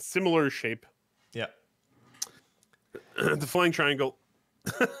the similar shape. Yeah. The flying triangle.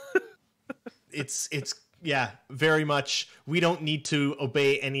 It's yeah, very much. We don't need to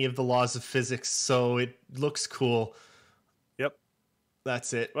obey any of the laws of physics, so it looks cool. Yep.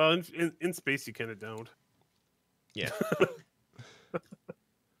 That's it. Well, in space you kind of don't. Yeah.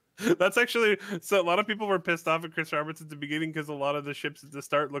 That's actually so. A lot of people were pissed off at Chris Roberts at the beginning because a lot of the ships at the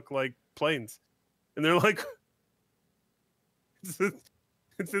start look like planes, and they're like,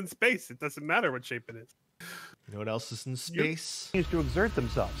 "It's in space. It doesn't matter what shape it is." You know what else is in space? Needs to exert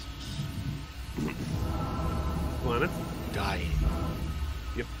themselves. Planet dying.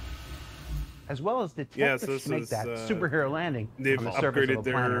 Yep. As well as detect so make that superhero landing. They've on the surface of upgraded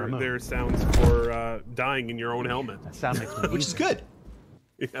a planet or moon. their sounds for dying in your own helmet. That sound makes me Which is good.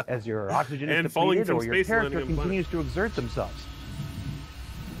 Yeah. As your oxygen is And falling depleted from or your space and character landing on continues to exert themselves.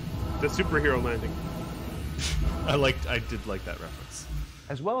 The superhero landing. I did like that reference.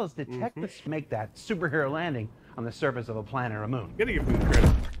 As well as detect make that superhero landing on the surface of a planet or moon. You gotta give them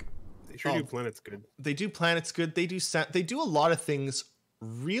credit. They sure do planets good. They do planets good. They do a lot of things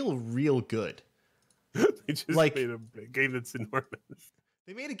real good. They just made a game that's enormous.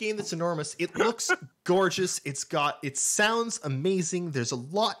 They made a game that's enormous. It looks gorgeous. It sounds amazing. There's a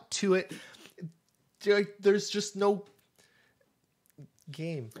lot to it. There's just no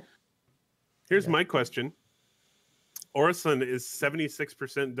game. Here's my question. Orison is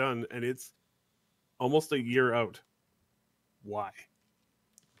 76% done, and it's almost a year out. Why?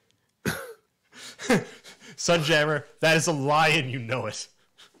 Sunjammer, that is a lie and you know it.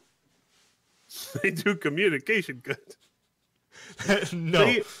 They do communication good.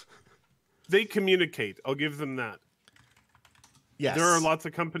 No. They communicate. I'll give them that. Yes. There are lots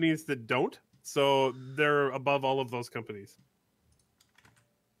of companies that don't, so they're above all of those companies.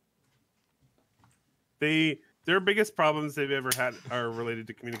 Their biggest problems they've ever had are related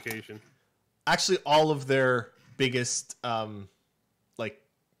to communication. Actually, all of their biggest, what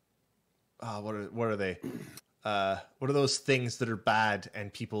are they? What are those things that are bad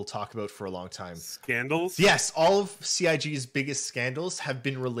and people talk about for a long time? Scandals? Yes, all of CIG's biggest scandals have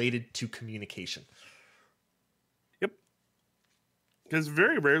been related to communication. Yep. Because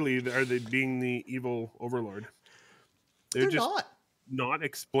very rarely are they being the evil overlord. They're just not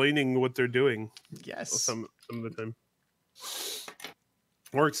explaining what they're doing. Yes. Some of the time.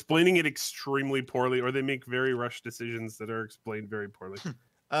 Or explaining it extremely poorly, or they make very rushed decisions that are explained very poorly.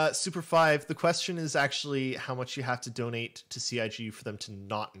 Super 5, the question is actually how much you have to donate to CIG for them to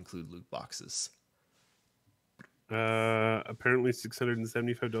not include loot boxes. Apparently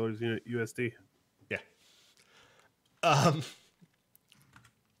 $675 USD. Yeah.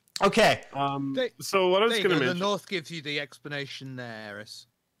 Okay. So what I was going to The mention... North gives you the explanation there, Erris.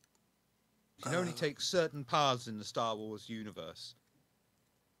 You can only take certain paths in the Star Wars universe.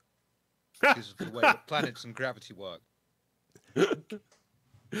 Because of the way that planets and gravity work.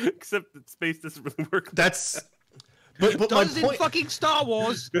 Except that space doesn't really work. That's... But my Does in point... fucking Star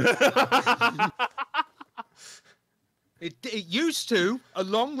Wars! It used to, a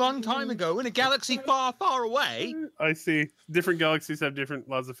long, long time ago, in a galaxy far, far away. I see. Different galaxies have different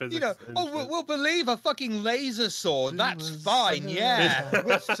laws of physics. You know, we'll believe a fucking laser sword. That's fine, yeah.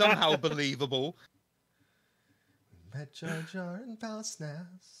 That's somehow believable. Met Jar Jar and Palace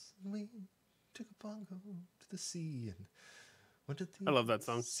Snaps, and we took a bongo to the sea and went to I love that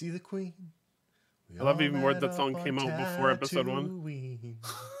song. See the Queen. I love even more that song came out before episode 1.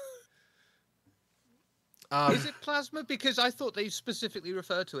 Is it plasma? Because I thought they specifically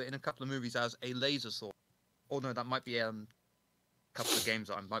referred to it in a couple of movies as a laser sword. Oh no, that might be a couple of games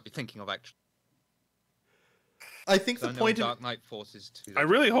that I might be thinking of actually. I think the point of Dark Knight Forces 2. I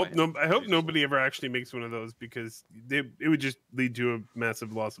really hope I hope nobody ever actually makes one of those because it would just lead to a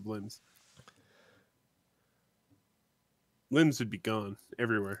massive loss of limbs. Limbs would be gone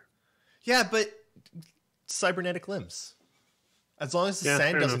everywhere. Yeah, but cybernetic limbs. As long as the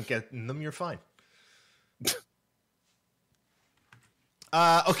sand doesn't get in them, you're fine.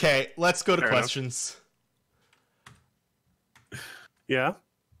 Okay, let's go to questions. Yeah.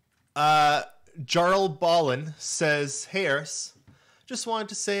 Jarl Ballin says, "Hey Erris, just wanted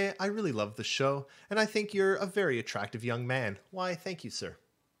to say I really love the show, and I think you're a very attractive young man. Why, thank you, sir."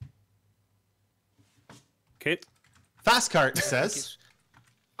 Okay. Fastcart says,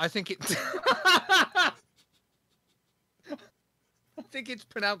 I think it's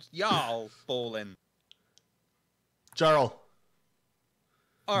pronounced Jarl Ballin. Jarl.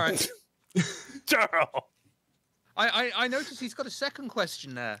 All right. Jarl. I noticed he's got a second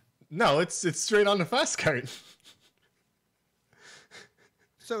question there. No, it's straight on the Fastcart.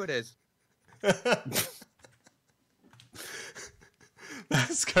 So it is.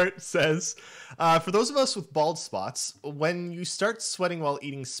 Fastcart says, for those of us with bald spots, when you start sweating while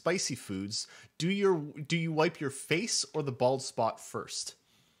eating spicy foods, do you wipe your face or the bald spot first?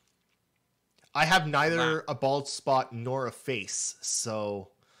 I have neither a bald spot nor a face, so...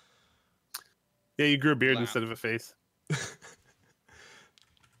 Yeah, you grew a beard instead of a face.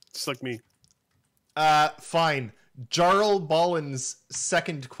 Just like me. Fine. Jarl Ballin's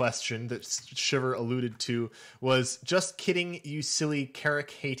second question that Shiver alluded to was, just kidding, you silly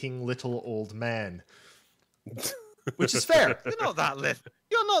carrick-hating little old man. Which is fair. You're not that little.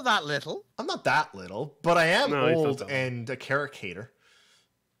 You're not that little. I'm not that little, but I am old so. and a carrick-hater.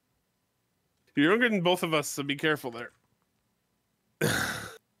 You're younger than both of us, so be careful there.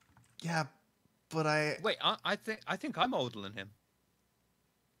 Yeah, but Wait, I think I'm older than him.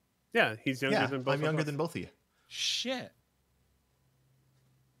 Yeah, he's younger than both I'm of younger us. than both of you. Shit.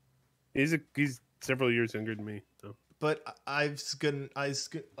 He's several years younger than me. So. But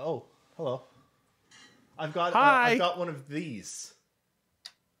oh, hello. I've got one of these.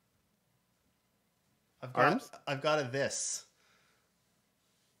 I've got a this.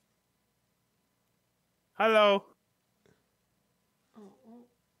 Hello. Oh,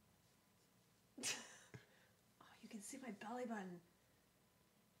 you can see my belly button.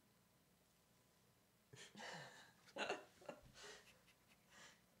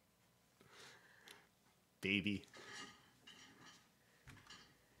 Baby.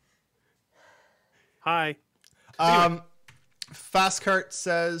 Hi. Fastcart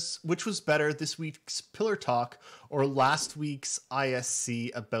says, which was better, this week's Pillar Talk or last week's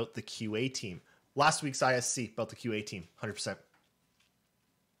ISC about the QA team? Last week's ISC about the QA team, 100%.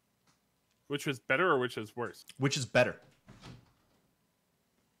 Which was better or which was worse? Which is better?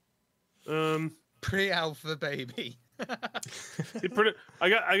 Pre-alpha, baby. I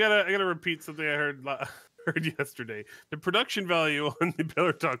gotta repeat something I heard yesterday. The production value on the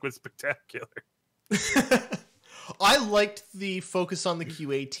Pillar Talk was spectacular. I liked the focus on the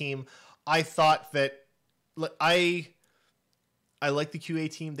QA team. I thought that I like the QA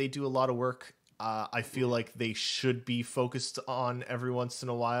team. They do a lot of work. I feel like they should be focused on every once in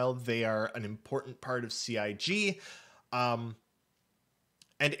a while. They are an important part of CIG. And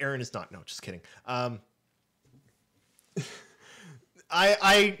Aaron is not. No, just kidding.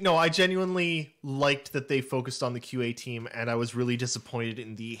 I genuinely liked that they focused on the QA team, and I was really disappointed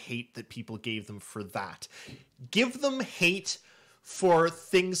in the hate that people gave them for that. Give them hate for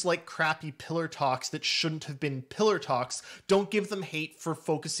things like crappy Pillar Talks that shouldn't have been Pillar Talks. Don't give them hate for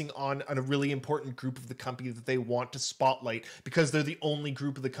focusing on a really important group of the company that they want to spotlight because they're the only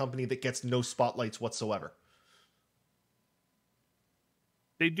group of the company that gets no spotlights whatsoever.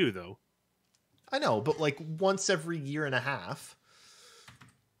 They do, though. I know, but like once every year and a half.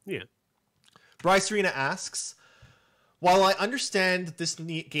 Yeah. Bryce Arena asks, while I understand that this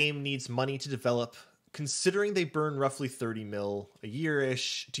game needs money to develop, considering they burn roughly 30 mil a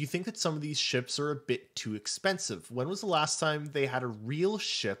year-ish, do you think that some of these ships are a bit too expensive? When was the last time they had a real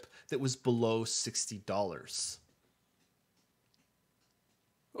ship that was below $60?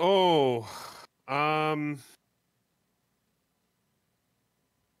 Oh,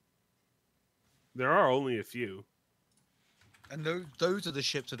 there are only a few. And those are the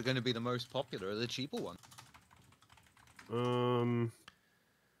ships that are going to be the most popular, the cheaper ones.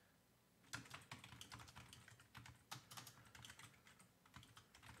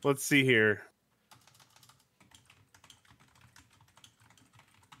 Let's see here.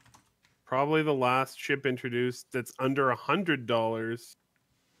 Probably the last ship introduced that's under $100.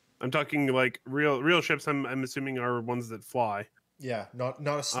 I'm talking like real ships. I'm assuming are ones that fly. Yeah, not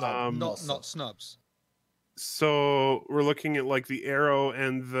a snub. Not snubs. So we're looking at like the Arrow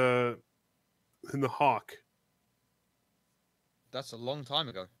and the Hawk. That's a long time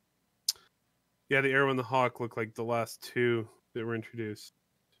ago. Yeah, the Arrow and the Hawk look like the last two that were introduced,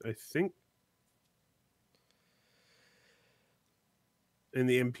 I think. And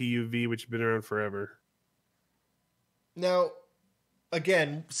the MPUV, which has been around forever. Now,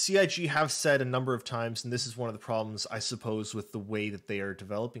 again, CIG have said a number of times, and this is one of the problems, I suppose, with the way that they are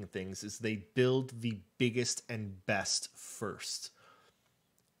developing things, is they build the biggest and best first.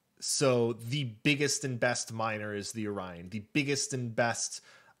 So the biggest and best miner is the Orion. The biggest and best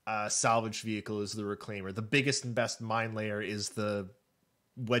salvage vehicle is the Reclaimer. The biggest and best mine layer is the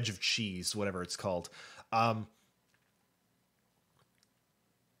Wedge of Cheese, whatever it's called. I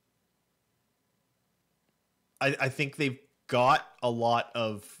think they've got a lot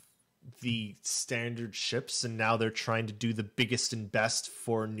of the standard ships, and now they're trying to do the biggest and best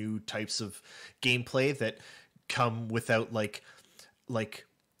for new types of gameplay that come without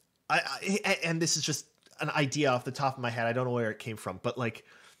and this is just an idea off the top of my head. I don't know where it came from, but like,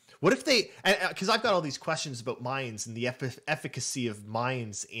 what if they, because I've got all these questions about mines and the efficacy of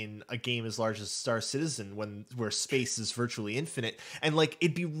mines in a game as large as Star Citizen where space is virtually infinite. And like,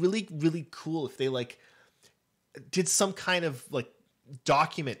 it'd be really, really cool if they like did some kind of like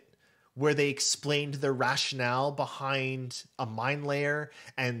document where they explained their rationale behind a mine layer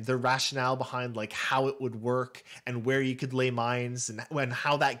and their rationale behind like how it would work and where you could lay mines and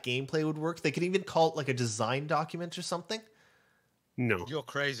how that gameplay would work. They could even call it like a design document or something. No. You're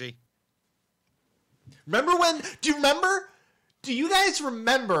crazy. Do you guys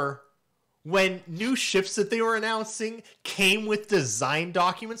remember when new ships that they were announcing came with design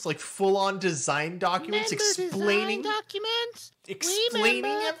documents, like full-on design documents explaining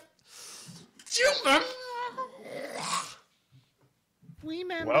it? Do you remember? We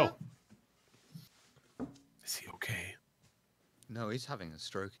remember. Wow. Is he okay? No, he's having a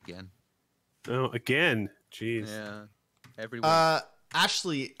stroke again. Oh, again. Jeez. Yeah. Everyone.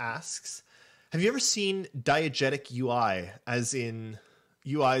 Ashley asks, have you ever seen diegetic UI, as in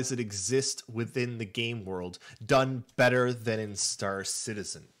UIs that exist within the game world, done better than in Star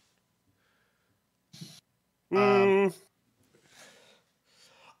Citizen?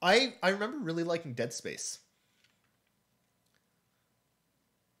 I remember really liking Dead Space.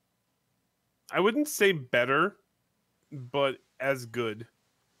 I wouldn't say better, but as good.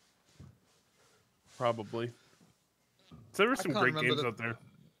 Probably. So there were some great games out there.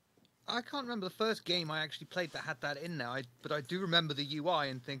 I can't remember the first game I actually played that had that in there, but I do remember the UI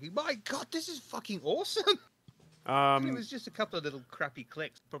and thinking, my God, this is fucking awesome. And it was just a couple of little crappy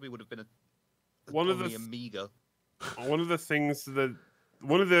clicks. Probably would have been one of the the Amiga. one of the things that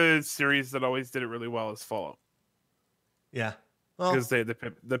one of the series that always did it really well is Fallout. Yeah. Well, Because they had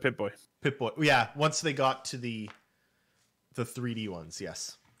the Pip-Boy. Pip-Boy. Yeah, once they got to the 3D ones,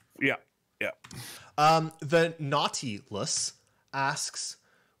 yes. Yeah. The Nautilus asks,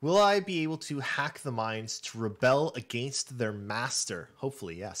 will I be able to hack the mines to rebel against their master?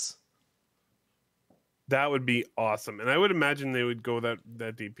 Hopefully, yes. That would be awesome. And I would imagine they would go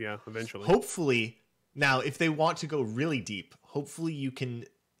that deep, yeah, eventually. Hopefully, now, if they want to go really deep, hopefully you can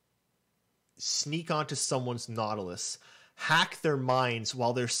sneak onto someone's Nautilus, hack their mines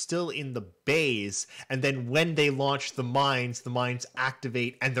while they're still in the bays, and then when they launch the mines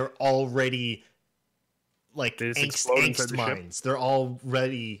activate, and they're already like angst mines. They're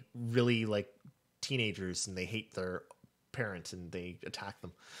already really like teenagers, and they hate their parent, and they attack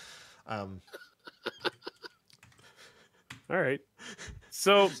them. All right.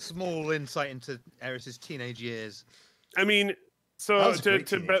 So small insight into Erris's teenage years. I mean, so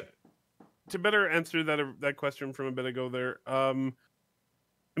to better answer that question from a bit ago there, I mean,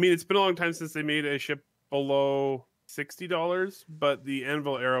 it's been a long time since they made a ship below $60, but the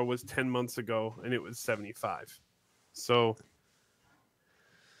Anvil Arrow was 10 months ago, and it was $75. So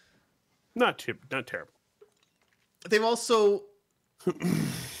not terrible. They've also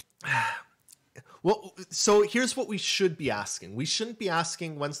well, so here's what we should be asking. We shouldn't be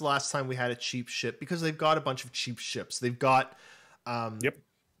asking when's the last time we had a cheap ship, because they've got a bunch of cheap ships. They've got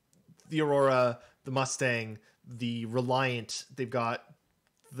the Aurora, the Mustang, the Reliant. They've got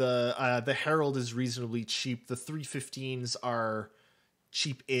the Herald is reasonably cheap. The 315s are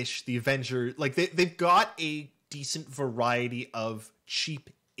cheap-ish. The Avenger, like they've got a decent variety of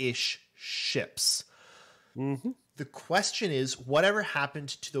cheap-ish ships. Mm-hmm. The question is, whatever happened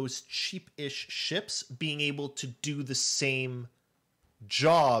to those cheap-ish ships being able to do the same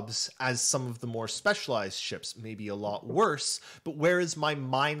jobs as some of the more specialized ships? Maybe a lot worse, but where is my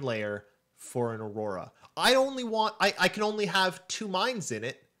mine layer for an Aurora? I can only have 2 mines in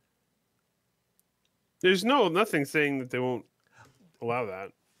it. There's nothing saying that they won't allow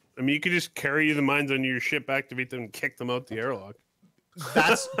that. I mean, you could just carry the mines on your ship, activate them, and kick them out the airlock.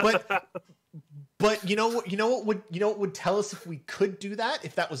 That's but you know what would tell us if we could do that,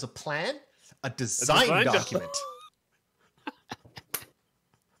 if that was a plan? A design document.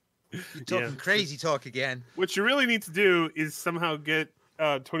 You're talking crazy talk again. What you really need to do is somehow get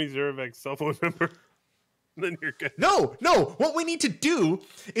Tony Zurevek's cell phone number. Then you're good. No. What we need to do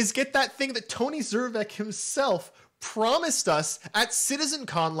is get that thing that Tony Zurevek himself promised us at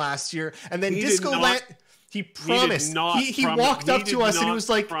CitizenCon last year, and then Discoland. He promised. He walked up to us and he was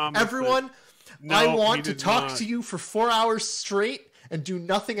like, "Everyone, I want to talk to you for 4 hours straight and do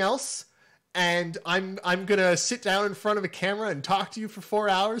nothing else. And I'm gonna sit down in front of a camera and talk to you for 4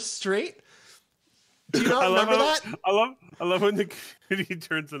 hours straight." Do you not remember that? I love when the community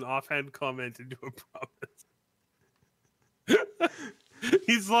turns an offhand comment into a promise.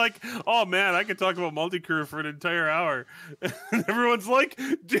 He's like, "Oh man, I could talk about multi-crew for an entire hour." And everyone's like,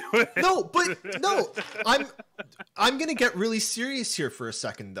 "Do it." No, I'm gonna get really serious here for a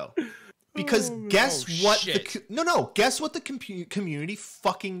second though. Because guess what the community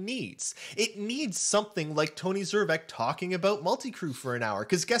fucking needs? It needs something like Tony Zurevek talking about multi-crew for an hour.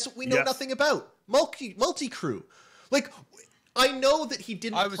 Because guess what we know nothing about? Multi-crew. Like, I know that he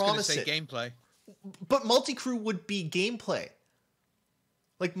didn't promise it. I was going to say gameplay. But multi-crew would be gameplay.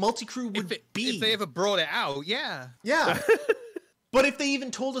 Like, multi-crew would be. If they ever brought it out, yeah. Yeah. But if they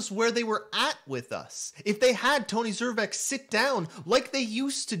even told us where they were at with us, if they had Tony Zurevek sit down like they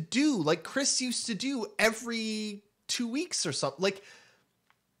used to do, like Chris used to do every 2 weeks or something, like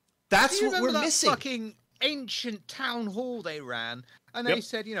that's what we're missing. Fucking ancient town hall they ran, and they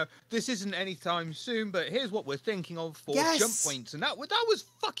said, this isn't anytime soon, but here's what we're thinking of for jump points, and that was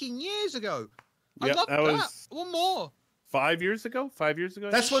fucking years ago. I love that. One more. 5 years ago. 5 years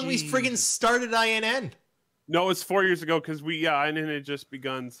ago. That's when we friggin' started INN. No, it's 4 years ago because INN had just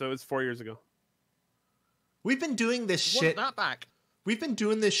begun, so it's 4 years ago. We've been doing this shit. Want that back. We've been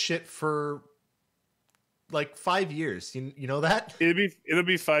doing this shit for like 5 years. You know that? It'll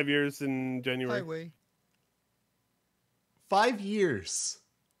be 5 years in January. Highway. 5 years.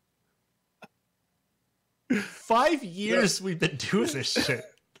 5 years we've been doing this shit.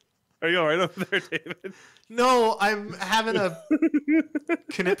 Are you all right over there, David? No, I'm having a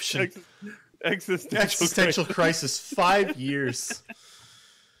conniption. Existential crisis. 5 years.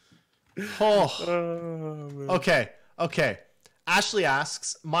 Okay. Ashley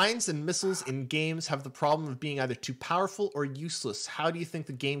asks, mines and missiles in games have the problem of being either too powerful or useless. How do you think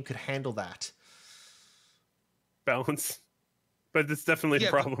the game could handle that? Balance. But it's definitely a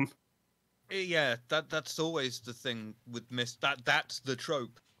problem. Yeah, that's always the thing with that's the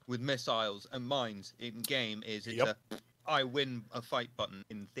trope with missiles and mines in game is it's a I win a fight button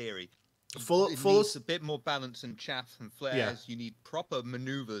in theory. It needs a bit more balance and chaff and flares. Yeah. You need proper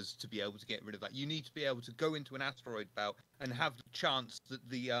maneuvers to be able to get rid of that. You need to be able to go into an asteroid belt and have the chance that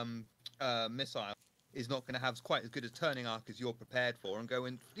the missile is not going to have quite as good a turning arc as you're prepared for, and go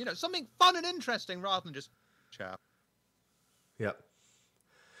in, something fun and interesting rather than just chaff. Yep.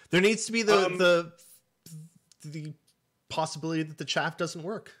 There needs to be the possibility that the chaff doesn't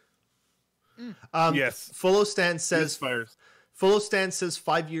work. Yes. Fullostan says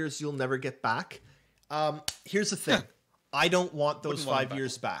 5 years you'll never get back. Here's the thing. I don't want those 5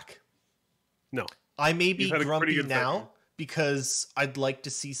 years back. No. I may be grumpy now because I'd like to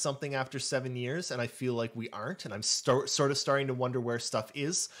see something after 7 years, and I feel like we aren't, and I'm sort of starting to wonder where stuff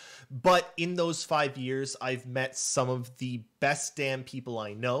is. But in those 5 years, I've met some of the best damn people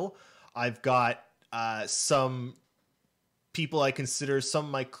I know. I've got some people I consider some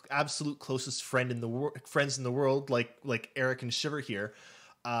of my absolute closest friends in the world, like Eric and Shiver here,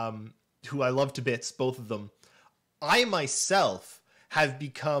 who I love to bits, both of them. I myself have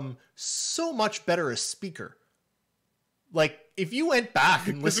become so much better a speaker. Like, if you went back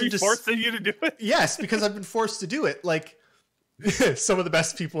and listened to... forcing you to do it? Yes, because I've been forced to do it. Like, some of the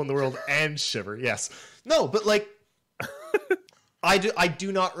best people in the world and Shiver, yes. No, but like, I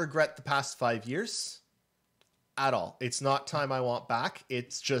do not regret the past 5 years at all. It's not time I want back.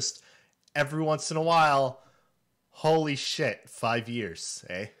 It's just every once in a while, holy shit, 5 years,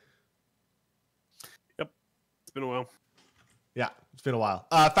 eh? Yep. It's been a while. Yeah, it's been a while.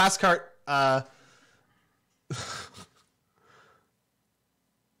 Fast Cart,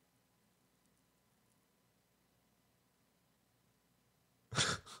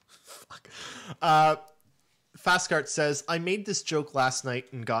 Fastcart says, I made this joke last night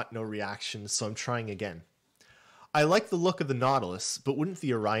and got no reaction, so I'm trying again. I like the look of the Nautilus, but wouldn't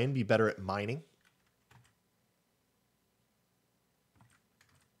the Orion be better at mining?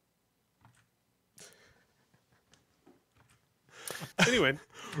 Anyway.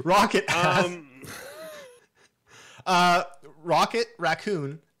 Rocket Rocket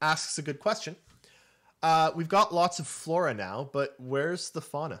Raccoon asks a good question. We've got lots of flora now, but where's the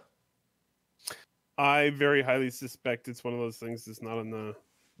fauna? I very highly suspect it's one of those things that's not on the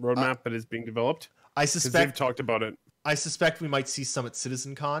roadmap, but is being developed. I suspect they've talked about it. I suspect we might see some at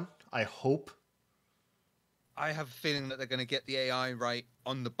CitizenCon. I hope. I have a feeling that they're going to get the AI right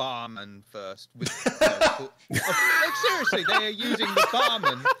on the barman first. Like, seriously, they are using the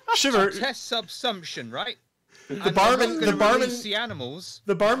barman Shiver. to test subsumption, right? The barman, the animals.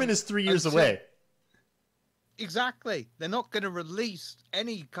 The barman is 3 years away. Exactly. They're not going to release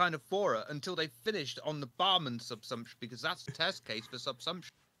any kind of flora until they've finished on the barman subsumption, because that's the test case for subsumption.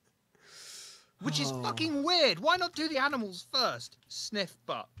 Which is fucking weird. Why not do the animals first? Sniff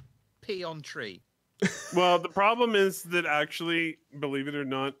butt. Pee on tree. Well, the problem is that actually, believe it or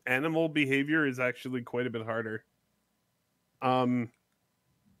not, animal behavior is actually quite a bit harder. The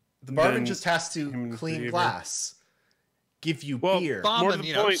barman just has to clean glass. Give you beer. Barman,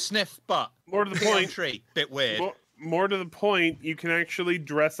 sniff butt. More to the point. Tree. Bit weird. More to the point, you can actually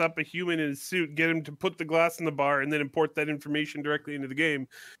dress up a human in a suit, get him to put the glass in the bar, and then import that information directly into the game.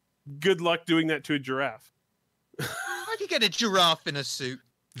 Good luck doing that to a giraffe. How do you get a giraffe in a suit?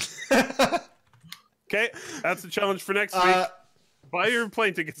 Okay, that's the challenge for next week. Buy your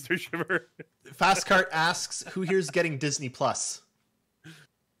plane tickets for Shiver. Fastcart asks, who here's getting Disney Plus?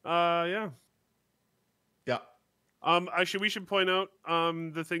 Yeah. Yeah. Actually, we should point out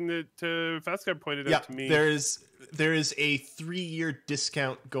the thing that Fastcart pointed out to me. There is a 3-year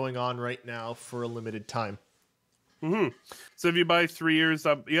discount going on right now for a limited time. Mm-hmm. So if you buy 3 years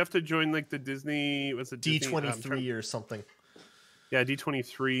up, you have to join like the Disney. What's it? D23 or something. Yeah,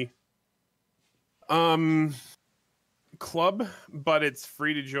 D23. Club, but it's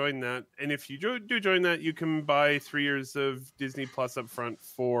free to join that. And if you do join that, you can buy 3 years of Disney Plus up front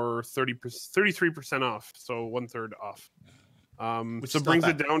for 33% off, so 1/3 off. So it brings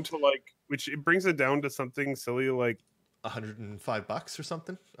it down to brings it down to something silly like $105 or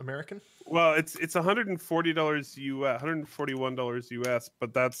something American. Well, it's $140 US, $141 US,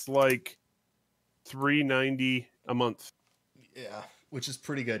 but that's like $390 a month. Yeah, which is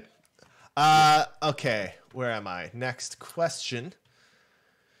pretty good. Okay, where am I? Next question.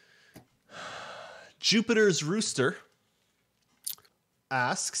 Jupiter's Rooster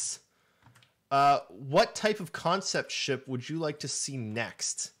asks, What type of concept ship would you like to see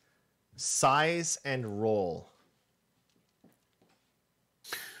next? Size and role.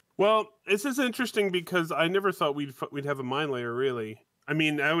 Well, this is interesting because I never thought we'd have a mine layer, really. I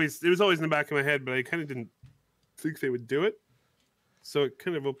mean, it was always in the back of my head, but I kind of didn't think they would do it. So it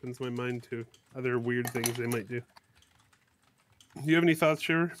kind of opens my mind to other weird things they might do. Do you have any thoughts,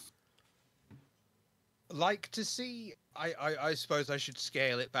 Shiver? Like to see, I suppose I should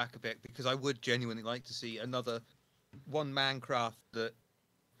scale it back a bit, because I would genuinely like to see another one-man craft that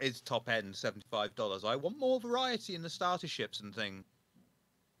is top end $75. I want more variety in the starter ships and things,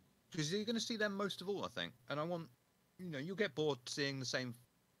 because you're going to see them most of all, I think. And I want, you'll get bored seeing the same,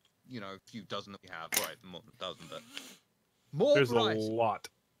 few dozen that we have. Right, more than a dozen, but more There's variety. a lot.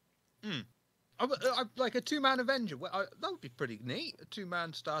 I like a two-man Avenger. Well, that would be pretty neat. A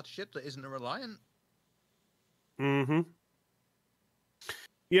two-man starter ship that isn't a Reliant. Mm-hmm.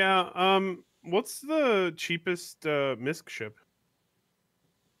 Yeah. What's the cheapest MISC ship?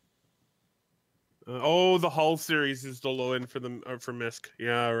 The Hull series is the low end for them for MISC.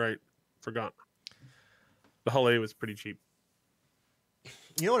 Yeah, right. Forgot. The Hull A was pretty cheap,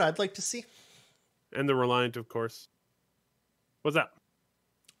 You know what I'd like to see? and the Reliant, of course. What's that?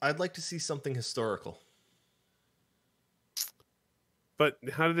 I'd like to see something historical. But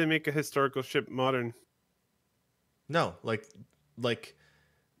how do they make a historical ship modern? No, like,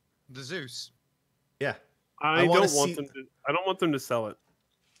 The Zeus. yeah. I wanna don't want see- them to. I don't want them to sell it.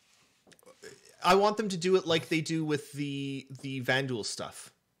 I want them to do it like they do with the Vanduul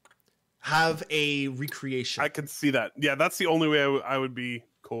stuff. Have a recreation. I could see that. Yeah, that's the only way I would be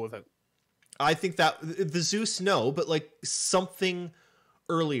cool with it. I think that the Zeus, no, but like something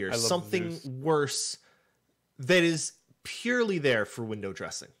earlier, I love the something Zeus. worse that is purely there for window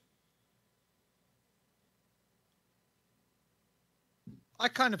dressing. I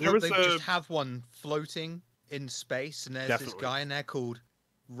kind of There hope was they a- just have one floating in space, and there's this Definitely. guy in there called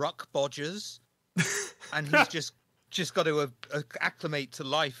Ruck Bodgers, and he's just got to acclimate to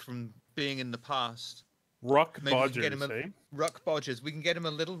life from being in the past. Ruck Maybe we can get Bodgers, him a eh? Ruck Bodgers. We can get him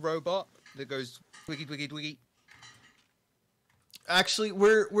a little robot that goes twiggy twiggy twiggy. Actually,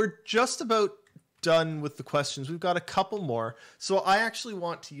 we're just about done with the questions. We've got a couple more. So I actually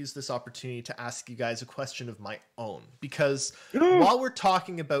want to use this opportunity to ask you guys a question of my own, because while we're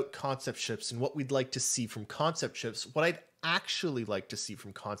talking about concept ships and what we'd like to see from concept ships, what I'd actually like to see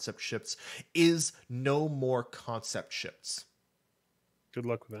from concept ships is no more concept ships. Good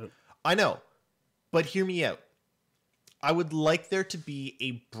luck with that. I know, but hear me out. I would like there to be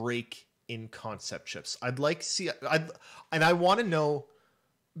a break in concept ships. I'd like to see, and I want to know,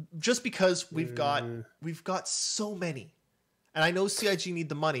 just because we've got so many, and I know CIG need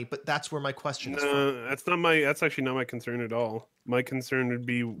the money, but that's where my question is from. That's actually not my concern at all. My concern would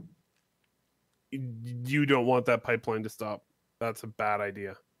be you don't want that pipeline to stop. That's a bad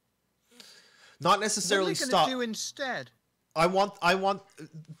idea. Not What are necessarily they going stop. to do instead? I want.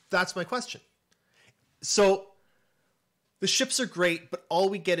 That's my question. So, the ships are great, but all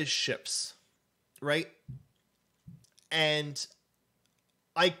we get is ships, right? And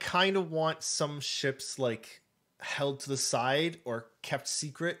I kind of want some ships like held to the side or kept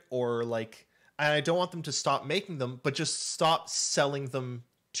secret, or like, and I don't want them to stop making them, but just stop selling them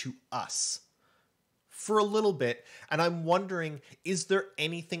to us for a little bit. And I'm wondering, is there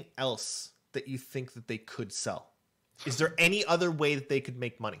anything else that you think that they could sell? Is there any other way that they could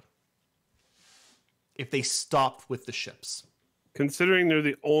make money if they stopped with the ships? Considering they're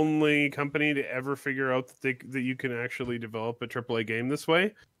the only company to ever figure out that you can actually develop a AAA game this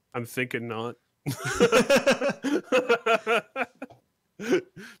way, I'm thinking not.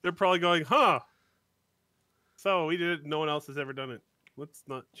 They're probably going, huh? So we did it. No one else has ever done it. Let's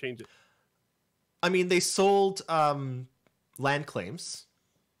not change it. I mean, they sold land claims.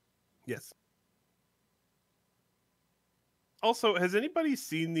 Yes. Also, has anybody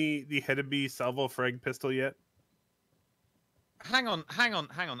seen the Hedeby salvo frag pistol yet? Hang on.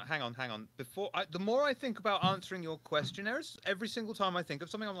 Before the more I think about answering your question, Erris, every single time I think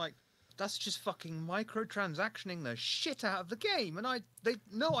of something, I'm like, that's just fucking microtransactioning the shit out of the game. And I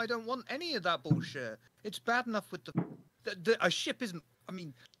don't want any of that bullshit. It's bad enough with a ship isn't. I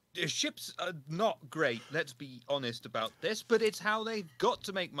mean, ships are not great. Let's be honest about this. But it's how they've got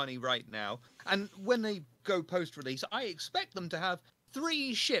to make money right now. And when they go post-release, I expect them to have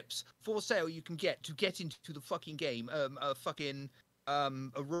 3 ships for sale you can get into the fucking game. A fucking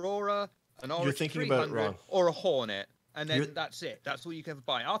Aurora, an Oryx You're thinking 300, about it wrong. or a Hornet. And then You're- that's it. That's all you can ever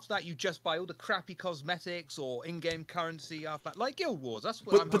buy. After that, you just buy all the crappy cosmetics or in-game currency after that. Like Guild Wars. That's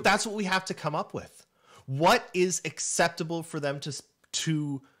what I'm But that's what we have to come up with. What is acceptable for them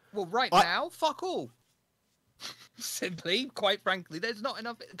to Well, right What? now, fuck all. Simply, quite frankly, there's not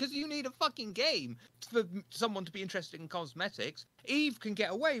enough because you need a fucking game for someone to be interested in cosmetics. Eve can get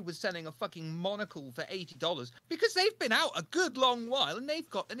away with selling a fucking monocle for $80 because they've been out a good long while and they've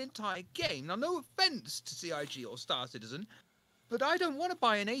got an entire game. Now, no offense to CIG or Star Citizen, but I don't want to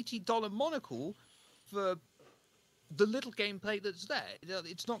buy an $80 monocle for the little gameplay that's there.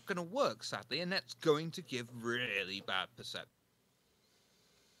 It's not going to work, sadly, and that's going to give really bad perception.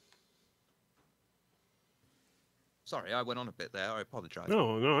 Sorry, I went on a bit there. I apologize.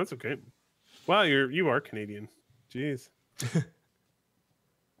 No, that's okay. Wow, you are Canadian. Jeez.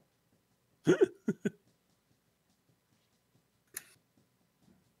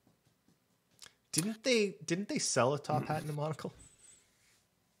 Didn't they sell a top hat and a monocle?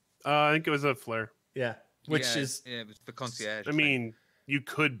 I think it was a flare. Yeah, which Yeah, is it was the concierge. I mean, you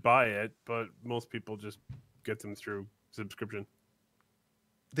could buy it, but most people just get them through subscription.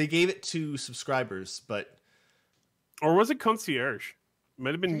 they gave it to subscribers, but Or was it concierge?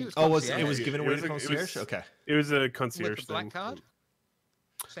 Might have I think been. it was it was concierge. given It away was to a- it was- concierge. Okay, It was a With concierge the black thing. card?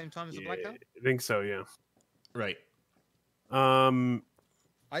 Same time as the black card? I think so. Yeah. right.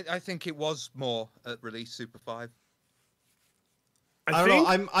 I think it was more at release Super 5. I don't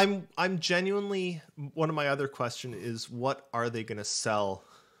think, know. I'm genuinely. One of my other question is, what are they going to sell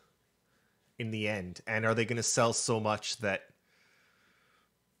in the end, and are they going to sell so much that?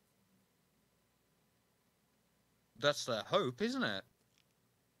 That's their hope, isn't it?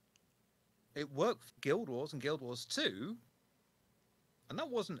 It worked for Guild Wars and Guild Wars 2, and that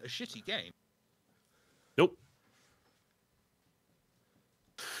wasn't a shitty game. Nope.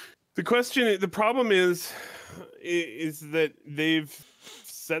 The problem is that they've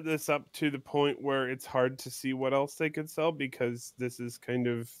set this up to the point where it's hard to see what else they could sell because this is kind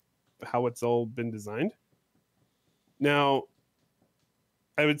of how it's all been designed. Now,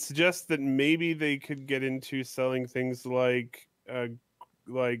 I would suggest that maybe they could get into selling things like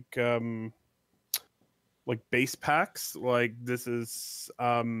base packs. Like this is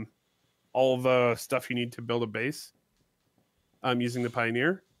all the stuff you need to build a base using the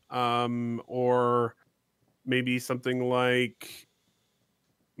Pioneer. Or maybe something like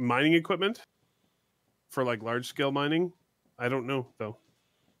mining equipment for like large scale mining. I don't know though,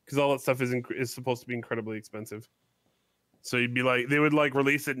 because all that stuff is supposed to be incredibly expensive. So you'd be like, they would like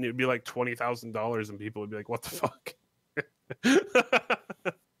release it and it'd be like $20,000, and people would be like, "What the fuck?"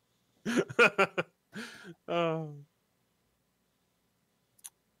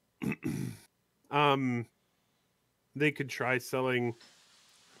 They could try selling.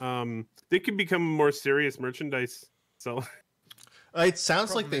 They could become more serious merchandise seller. It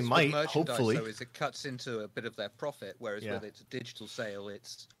sounds like Problem they is with might. merchandise, Hopefully, though, is it cuts into a bit of their profit, whereas Yeah. with it's a digital sale,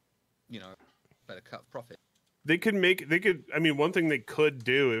 it's better cut profit. They could make. They could. I mean, one thing they could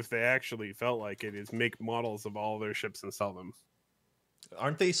do if they actually felt like it is make models of all their ships and sell them.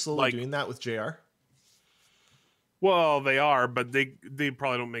 aren't they slowly like- doing that with JR? Well, they are, but they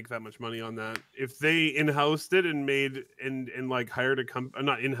probably don't make that much money on that. If they in-housed it and made and like hired a company,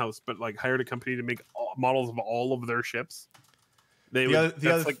 not in-house, but like hired a company to make models of all of their ships, they would.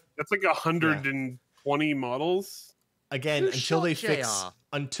 That's like 120 models. Again, Who until they shot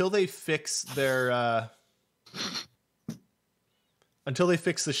fix their until they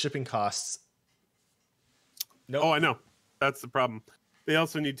fix the shipping costs. No, Oh, I know. That's the problem. They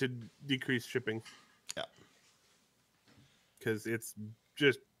also need to decrease shipping. Yeah. Because it's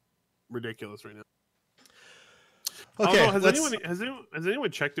just ridiculous right now. Okay, Although, let's- has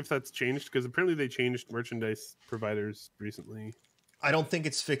anyone checked if that's changed? Because apparently they changed merchandise providers recently. I don't think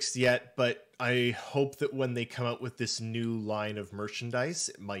it's fixed yet, but I hope that when they come out with this new line of merchandise,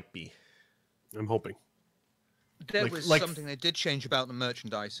 it might be. I'm hoping. There Like- was like- something they did change about the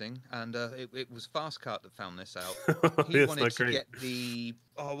merchandising, and it was Fastcart that found this out. He It's wanted not to great. get the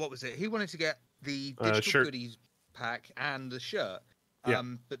what was it? He wanted to get the digital shirt. goodies pack and the shirt, Yeah.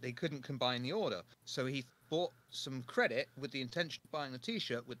 but they couldn't combine the order. So he bought some credit with the intention of buying the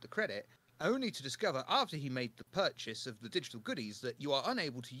T-shirt with the credit, only to discover after he made the purchase of the digital goodies that you are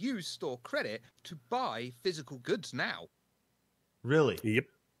unable to use store credit to buy physical goods now. Really? Yep.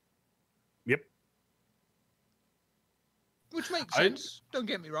 Which makes I- sense. Don't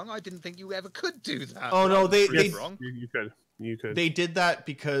get me wrong. I didn't think you ever could do that. Oh, but no, I was they- pretty they- wrong. You could. You could. They did that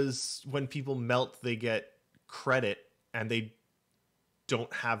because when people melt, they get credit, and they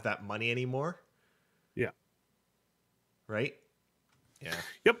don't have that money anymore. Yeah. Right? Yeah.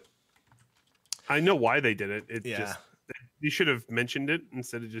 Yep. I know why they did it. It Yeah. just you should have mentioned it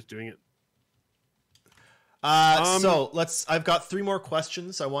instead of just doing it. So I've got 3 more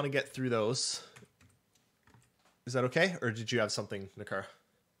questions. I want to get through those. Is that okay? Or did you have something, Nakara?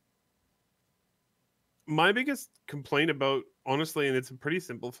 My biggest complaint about, honestly, and it's a pretty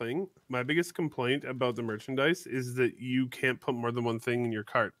simple thing, my biggest complaint about the merchandise is that you can't put more than one thing in your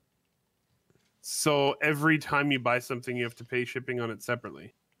cart. So every time you buy something, you have to pay shipping on it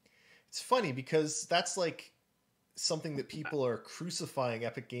separately. It's funny because that's like something that people are crucifying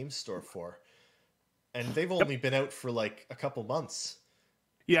Epic Games Store for. And they've only been out for like a couple months.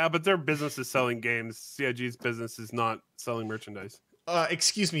 Yeah, but their business is selling games. CIG's business is not selling merchandise.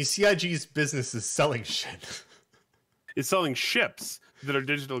 Excuse me, CIG's business is selling shit. It's selling ships that are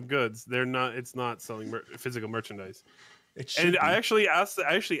digital goods. They're not. It's not selling physical merchandise. And I actually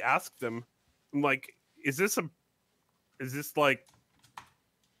asked them, I'm like, is this like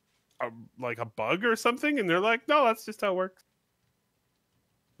a bug or something? And they're like, no, that's just how it works.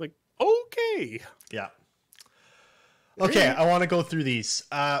 Like, okay. Yeah. Okay, I want to go through these.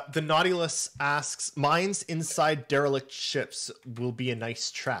 The Nautilus asks, mines inside derelict ships will be a nice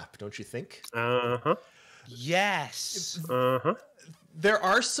trap, don't you think? Uh-huh. Yes. Uh-huh. There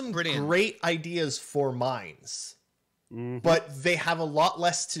are some Brilliant. great ideas for mines, Mm-hmm. but they have a lot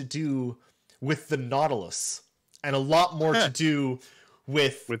less to do with the Nautilus and a lot more to do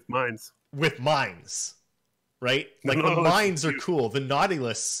with mines. mines, right? Like the Nautilus mines is are cute. cool. The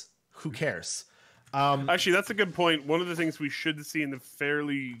Nautilus, who cares? Actually, that's a good point. One of the things we should see in the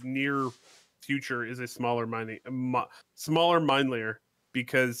fairly near future is a smaller mine layer,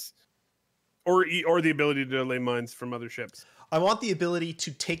 because, or the ability to lay mines from other ships. I want the ability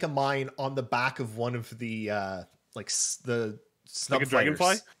to take a mine on the back of one of the the snub Like a dragonfly?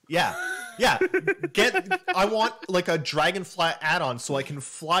 fighters. Yeah. I want like a dragonfly add-on so I can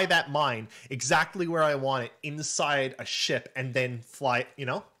fly that mine exactly where I want it inside a ship and then fly,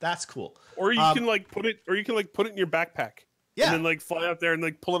 that's cool. Or you can put it in your backpack. Yeah. And then like fly out there and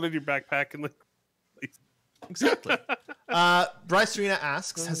like pull it out of your backpack and like Exactly. Bryce Serena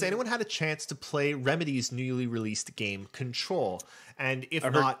asks, has anyone had a chance to play Remedy's newly released game Control? And if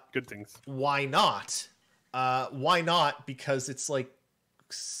I've heard not, good things. why not? Why not? Because it's like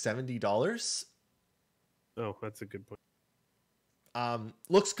 $70. Oh, that's a good point.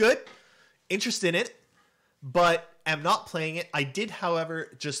 Looks good. Interest in it, but am not playing it. I did, however,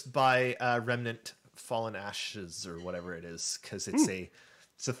 just buy Remnant Fallen Ashes or whatever it is, because it's a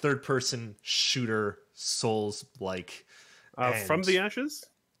third-person shooter, Souls-like. From the Ashes?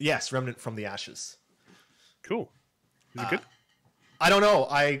 Yes, Remnant from the Ashes. Cool. Is it good? I don't know.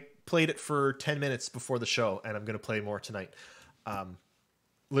 I played it for 10 minutes before the show, and I'm going to play more tonight.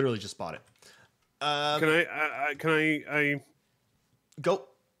 Literally just bought it. Can I Go.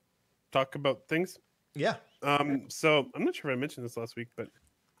 talk about things? Yeah. So I'm not sure if I mentioned this last week, but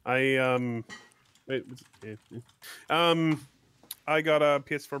I I got a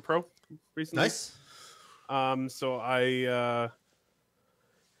PS4 Pro recently. Nice. So I'm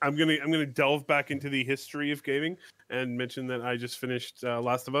gonna delve back into the history of gaming and mention that I just finished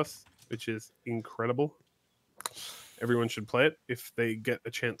Last of Us, which is incredible. Everyone should play it if they get a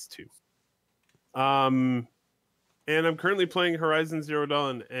chance to. And I'm currently playing Horizon Zero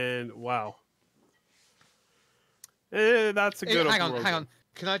Dawn, and wow, that's a good. Hang open world on. game.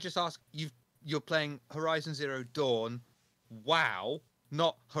 Can I just ask, you're playing Horizon Zero Dawn, wow,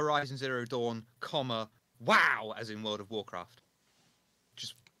 not Horizon Zero Dawn, wow, as in World of Warcraft.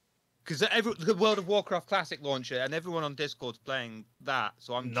 Just because the World of Warcraft Classic launcher and everyone on Discord's playing that,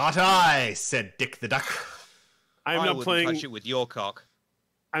 so I'm Not I, said Dick the Duck. I'm I not wouldn't playing. touch it with your cock.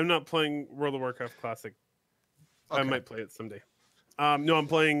 I'm not playing World of Warcraft Classic. I Okay. might play it someday. No, I'm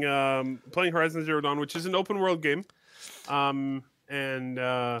playing Horizon Zero Dawn, which is an open world game, and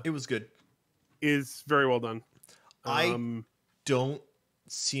It was good. is very well done. I don't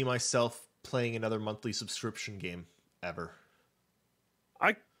see myself playing another monthly subscription game ever.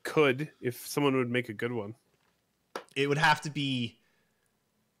 I could if someone would make a good one. It would have to be.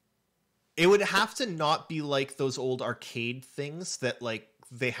 It would have to not be like those old arcade things that like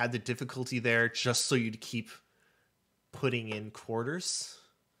they had the difficulty there just so you'd keep putting in quarters.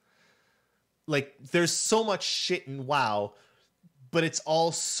 Like there's so much shit in WoW, but it's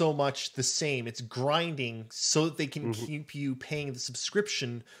all so much the same. It's grinding so that they can keep you paying the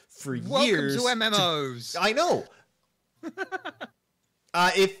subscription for years. Welcome to MMOs. I know.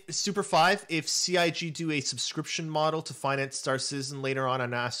 If Super 5, if CIG do a subscription model to finance Star Citizen later on,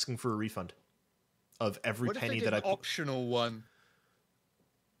 I'm asking for a refund of every What if penny they that did I an optional one?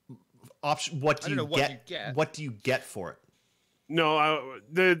 option. What I do don't you know what get? you get. What do you get for it? No, I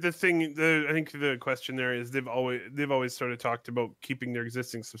think the question there is they've always sort of talked about keeping their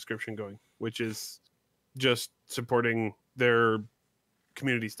existing subscription going, which is just supporting their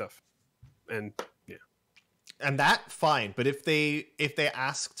community stuff, and yeah. And that fine, but if they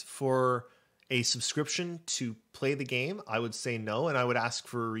asked for a subscription to play the game, I would say no, and I would ask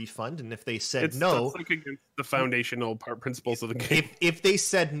for a refund. And if they said That's like against the foundational principles of the game. if they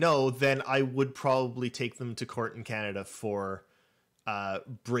said no, then I would probably take them to court in Canada for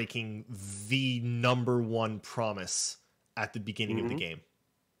breaking the #1 promise at the beginning of the game.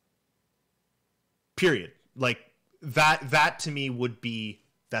 Period. Like that to me would be,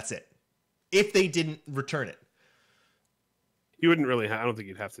 that's it. If they didn't return it. You wouldn't really I don't think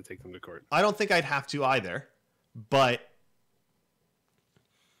you'd have to take them to court. I don't think I'd have to either, but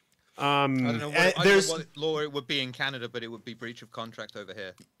I don't know what law it would be in Canada, but it would be breach of contract over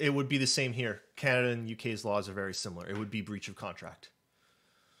here. It would be the same here. Canada and UK's laws are very similar. It would be breach of contract.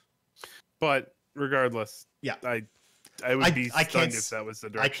 But regardless, yeah, I would be stunned if that was the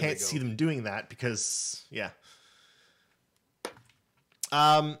direction. I can't see them doing that because, yeah.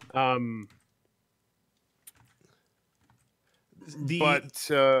 Yeah,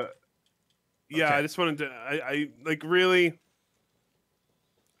 I just wanted to. I like really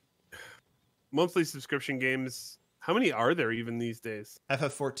monthly subscription games. How many are there even these days?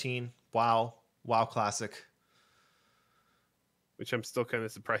 FF14, WoW Classic, which I'm still kind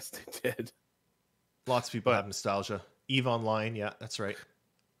of surprised they did. Lots of people have nostalgia. EVE Online, yeah, that's right.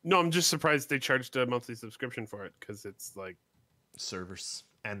 No, I'm just surprised they charged a monthly subscription for it because it's like servers,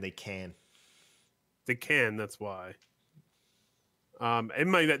 and they can. They can. That's why. It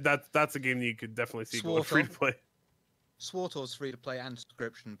might that's a game that you could definitely see going free to play. SWTOR's free to play and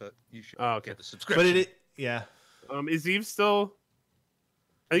subscription, but you should get the But subscription. yeah. Is EVE still?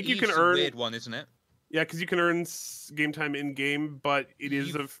 I think EVE's you can earn. A weird one, isn't it? Yeah, because you can earn game time in game, but it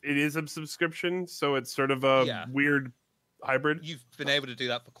is a subscription, so it's sort of a weird hybrid. You've been able to do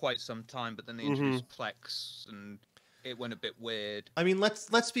that for quite some time, but then they introduced Plex, and it went a bit weird. I mean,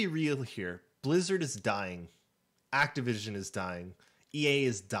 let's be real here. Blizzard is dying. Activision is dying. EA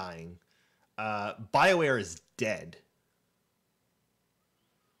is dying. BioWare is dead.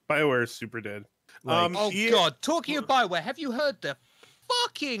 BioWare is super dead. God, talking of BioWare, have you heard the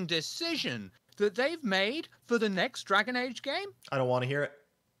fucking decision that they've made for the next Dragon Age game? I don't want to hear it.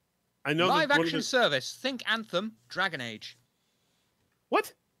 I know live action service. Think Anthem, Dragon Age.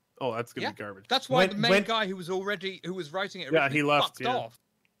 What? Oh, that's gonna be garbage. That's why the main guy who was writing it originally he left. Fucked off.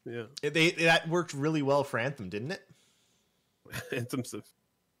 Yeah, that worked really well for Anthem, didn't it? Anthem.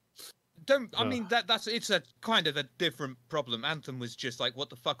 I mean it's a kind of a different problem. Anthem was just like, what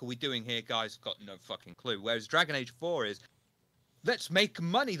the fuck are we doing here, guys? Got no fucking clue. Whereas Dragon Age 4 is, let's make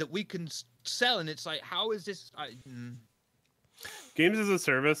money that we can sell, and it's like, how is this? Games as a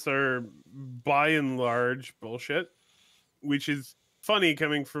service are by and large bullshit, which is funny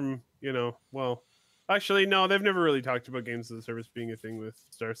coming from, well, actually, no, they've never really talked about games as a service being a thing with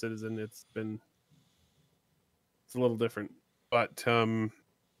Star Citizen. It's a little different, but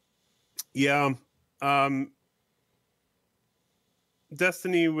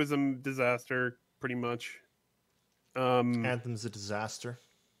Destiny was a disaster, pretty much. Anthem's a disaster.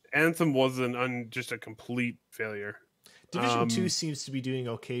 Anthem was just a complete failure. Division 2 seems to be doing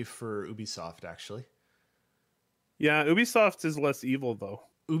okay for Ubisoft, actually. Yeah, Ubisoft is less evil, though.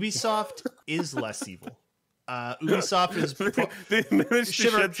 Ubisoft is less evil. Ubisoft is... they managed to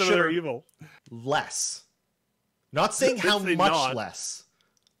shed some of their evil. Less. Not saying how much less.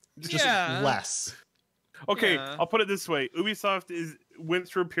 Just less. Okay, I'll put it this way. Ubisoft went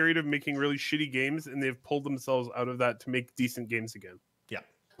through a period of making really shitty games, and they've pulled themselves out of that to make decent games again.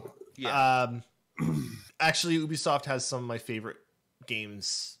 Yeah. Actually, Ubisoft has some of my favorite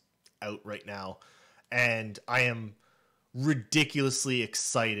games out right now, and I am ridiculously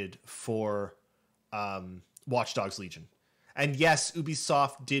excited for Watch Dogs Legion. And yes,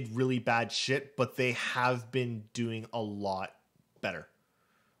 Ubisoft did really bad shit, but they have been doing a lot better.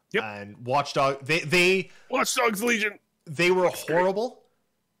 Yep. And Watch Dogs Legion. They were horrible.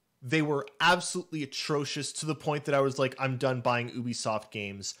 They were absolutely atrocious to the point that I was like, I'm done buying Ubisoft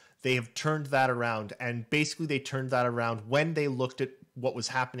games. They have turned that around, and basically they turned that around when they looked at what was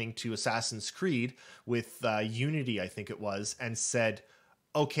happening to Assassin's Creed with Unity, I think it was, and said,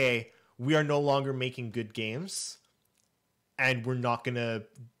 okay, we are no longer making good games, and we're not going to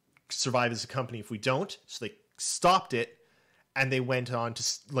survive as a company if we don't. So they stopped it, and they went on to,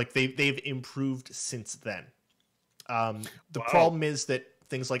 like, they've improved since then. The problem is that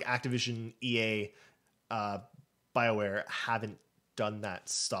things like Activision, EA, BioWare haven't done that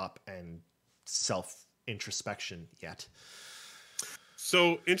stop and self-introspection yet.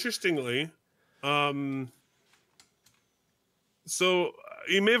 So, interestingly, so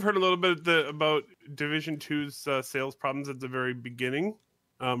you may have heard a little bit about Division 2's sales problems at the very beginning,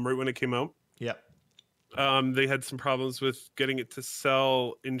 right when it came out. Yep. They had some problems with getting it to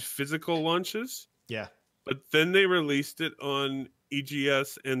sell in physical launches, Yeah. but then they released it on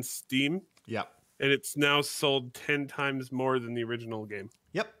EGS and Steam, Yeah. and it's now sold 10 times more than the original game.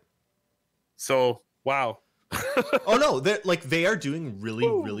 Yep. So, wow. Oh no, they are doing really,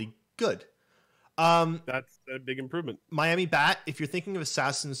 really good. That's a big improvement. Miami Bat, if you're thinking of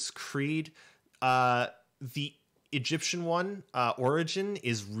Assassin's Creed, the Egyptian one, Origin,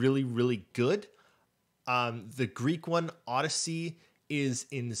 is really, really good. The Greek one, Odyssey, is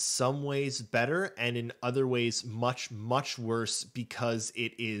in some ways better and in other ways much, much worse because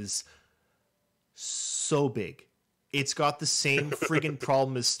it is so big. It's got the same friggin'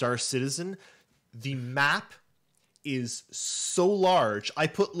 problem as Star Citizen. The map is so large. I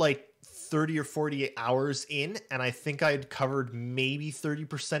put like 30 or 48 hours in, and I think I'd covered maybe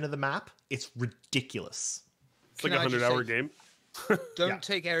 30% of the map. It's ridiculous. It's like a 100-hour game. Don't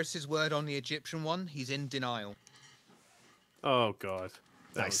take Erris's word on the Egyptian one. He's in denial. Oh, God.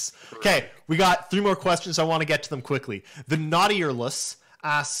 Nice. Okay, we got 3 more questions. I want to get to them quickly. The Naughtierless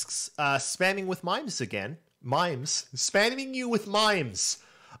asks, spamming with mimes again. Mimes? Spamming you with mimes.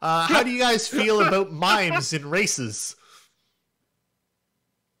 How do you guys feel about mimes in races?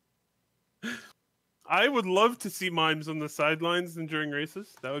 I would love to see mimes on the sidelines and during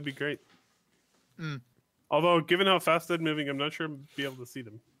races. That would be great. Although, given how fast they're moving, I'm not sure I'd be able to see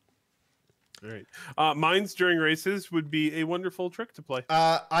them. All right. Mines during races would be a wonderful trick to play.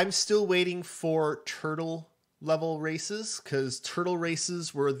 I'm still waiting for turtle level races, because turtle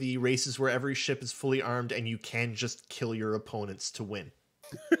races were the races where every ship is fully armed and you can just kill your opponents to win.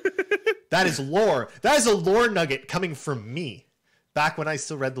 That is lore. That is a lore nugget coming from me back when I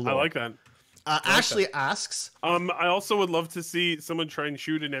still read the lore. I like that. Ashley asks, I also would love to see someone try and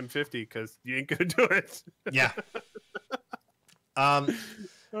shoot an M50 because you ain't gonna do it. yeah.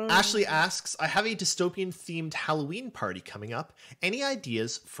 Ashley asks, I have a dystopian themed Halloween party coming up. Any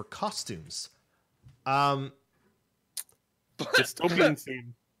ideas for costumes? Dystopian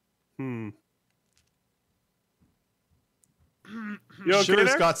theme. You okay Sure has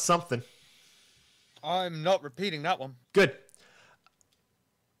there? got something. I'm not repeating that one. Good.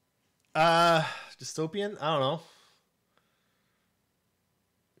 Dystopian? I don't know.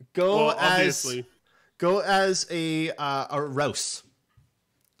 Go Well, obviously. as a rouse.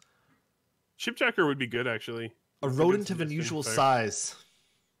 Shipjacker would be good, actually. A That's rodent good of unusual suggestion. size.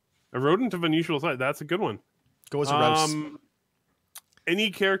 A rodent of unusual size. That's a good one. Go as a rouse.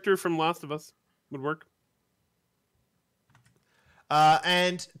 Any character from Last of Us would work.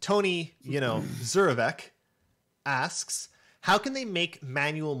 And Tony, Zurovec asks, how can they make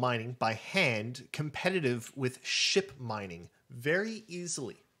manual mining by hand competitive with ship mining? Very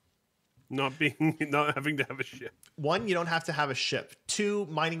easily. Not having to have a ship. 1, you don't have to have a ship. 2,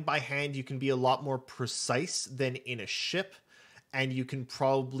 mining by hand, you can be a lot more precise than in a ship. And you can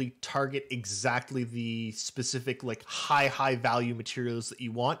probably target exactly the specific, like, high value materials that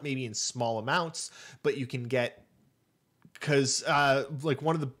you want, maybe in small amounts, but you can get, because like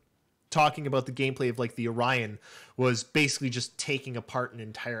one of the talking about the gameplay of like the Orion was basically just taking apart an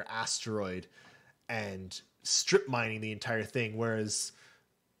entire asteroid and strip mining the entire thing, whereas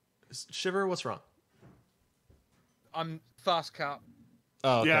Shiver, what's wrong? I'm fast cap.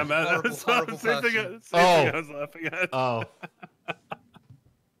 Oh, okay. Yeah, man. Horrible, That's horrible the same thing person. I was laughing at. Oh.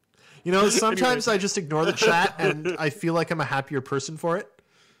 Sometimes I just ignore the chat and I feel like I'm a happier person for it.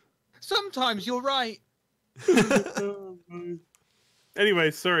 Sometimes you're right.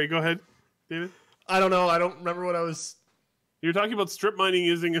 Anyway, sorry. Go ahead, David. I don't know. I don't remember what I was... You're talking about strip mining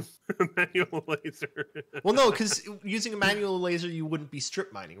using a manual laser. Well, no, because using a manual laser, you wouldn't be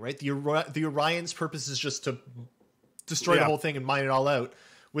strip mining, right? The Orion's purpose is just to destroy the whole thing and mine it all out,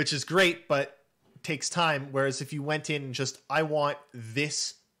 which is great, but takes time. Whereas if you went in and just, I want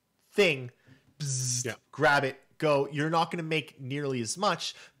this thing, grab it, go, you're not going to make nearly as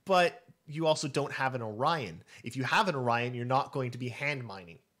much, but you also don't have an Orion. If you have an Orion, you're not going to be hand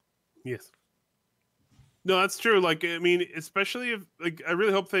mining. Yes. No, that's true. Like, I mean, especially if, like, I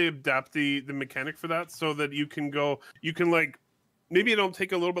really hope they adapt the mechanic for that so that you can like, maybe it'll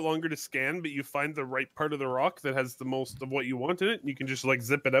take a little bit longer to scan, but you find the right part of the rock that has the most of what you want in it, and you can just like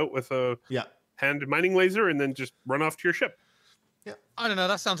zip it out with a hand mining laser and then just run off to your ship. Yeah. I don't know.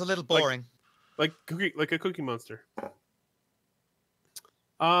 That sounds a little boring. Like a Cookie Monster.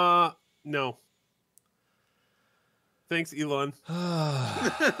 No. Thanks, Elon.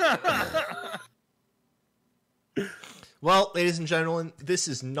 Well, ladies and gentlemen, this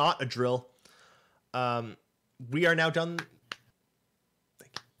is not a drill. We are now done.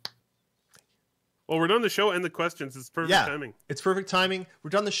 Thank you. Well, we're done the show and the questions. It's perfect timing. It's perfect timing. We're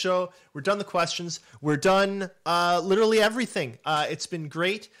done the show. We're done the questions. We're done literally everything. It's been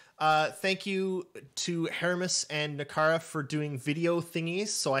great. Thank you to Erris and Nakara for doing video thingies,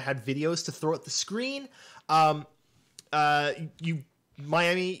 so I had videos to throw at the screen.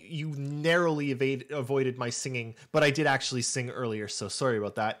 Miami, you narrowly avoided my singing, but I did actually sing earlier, so sorry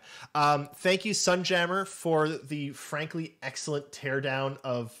about that. Thank you, Sunjammer, for the frankly excellent teardown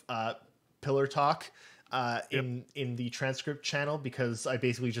of Pillar Talk in the transcript channel, because I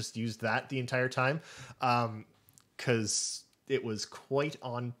basically just used that the entire time, because it was quite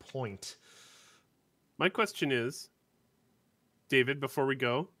on point. My question is, David, before we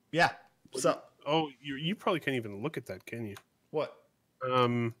go. Yeah. So. Oh, you probably can't even look at that, can you? What? What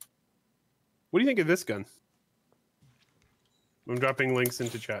do you think of this gun? I'm dropping links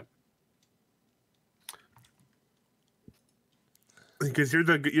into chat. Because you're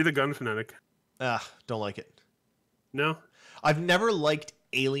the gun fanatic. Don't like it. No? I've never liked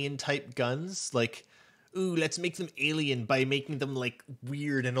alien type guns. Like, ooh, let's make them alien by making them like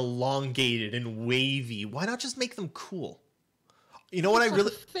weird and elongated and wavy. Why not just make them cool? You know what I like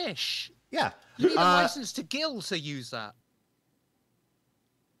really a fish. Yeah. You need a license to kill to use that.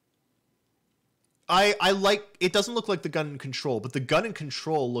 I like, it doesn't look like the gun in Control, but the gun in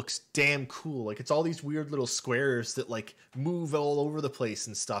Control looks damn cool. Like, it's all these weird little squares that like move all over the place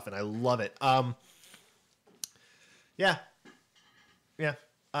and stuff, and I love it. Yeah.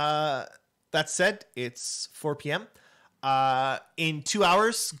 That said, it's 4 p.m. In 2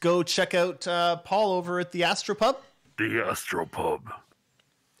 hours, go check out Paul over at the Astropub. The Astropub.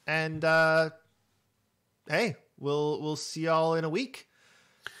 And hey, we'll see y'all in a week.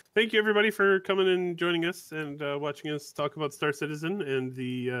 Thank you, everybody, for coming and joining us and watching us talk about Star Citizen and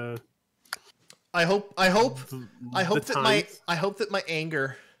the. I hope that my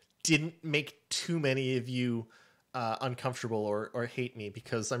anger didn't make too many of you uncomfortable or hate me,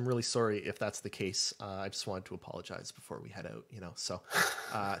 because I'm really sorry if that's the case. I just wanted to apologize before we head out. So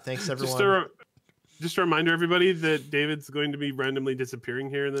thanks everyone. Just a reminder, everybody, that David's going to be randomly disappearing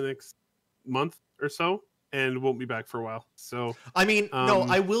here in the next month or so, and won't be back for a while. So I mean, no,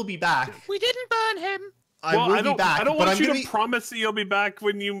 I will be back. We didn't burn him. I will be back. I don't but want I'm you to promise that you'll be back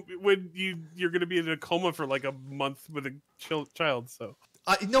when you're going to be in a coma for like a month with a child. So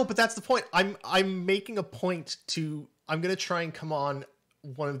no, but that's the point. I'm making a point to. I'm going to try and come on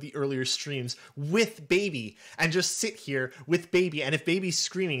one of the earlier streams with baby and just sit here with baby. And if baby's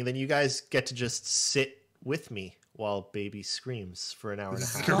screaming, then you guys get to just sit with me while baby screams for an hour and a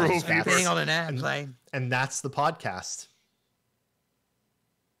half. God, being on an airplane. And that's the podcast.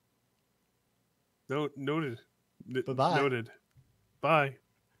 Noted. Bye-bye. Noted. Bye.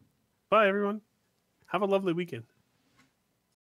 Bye, everyone. Have a lovely weekend.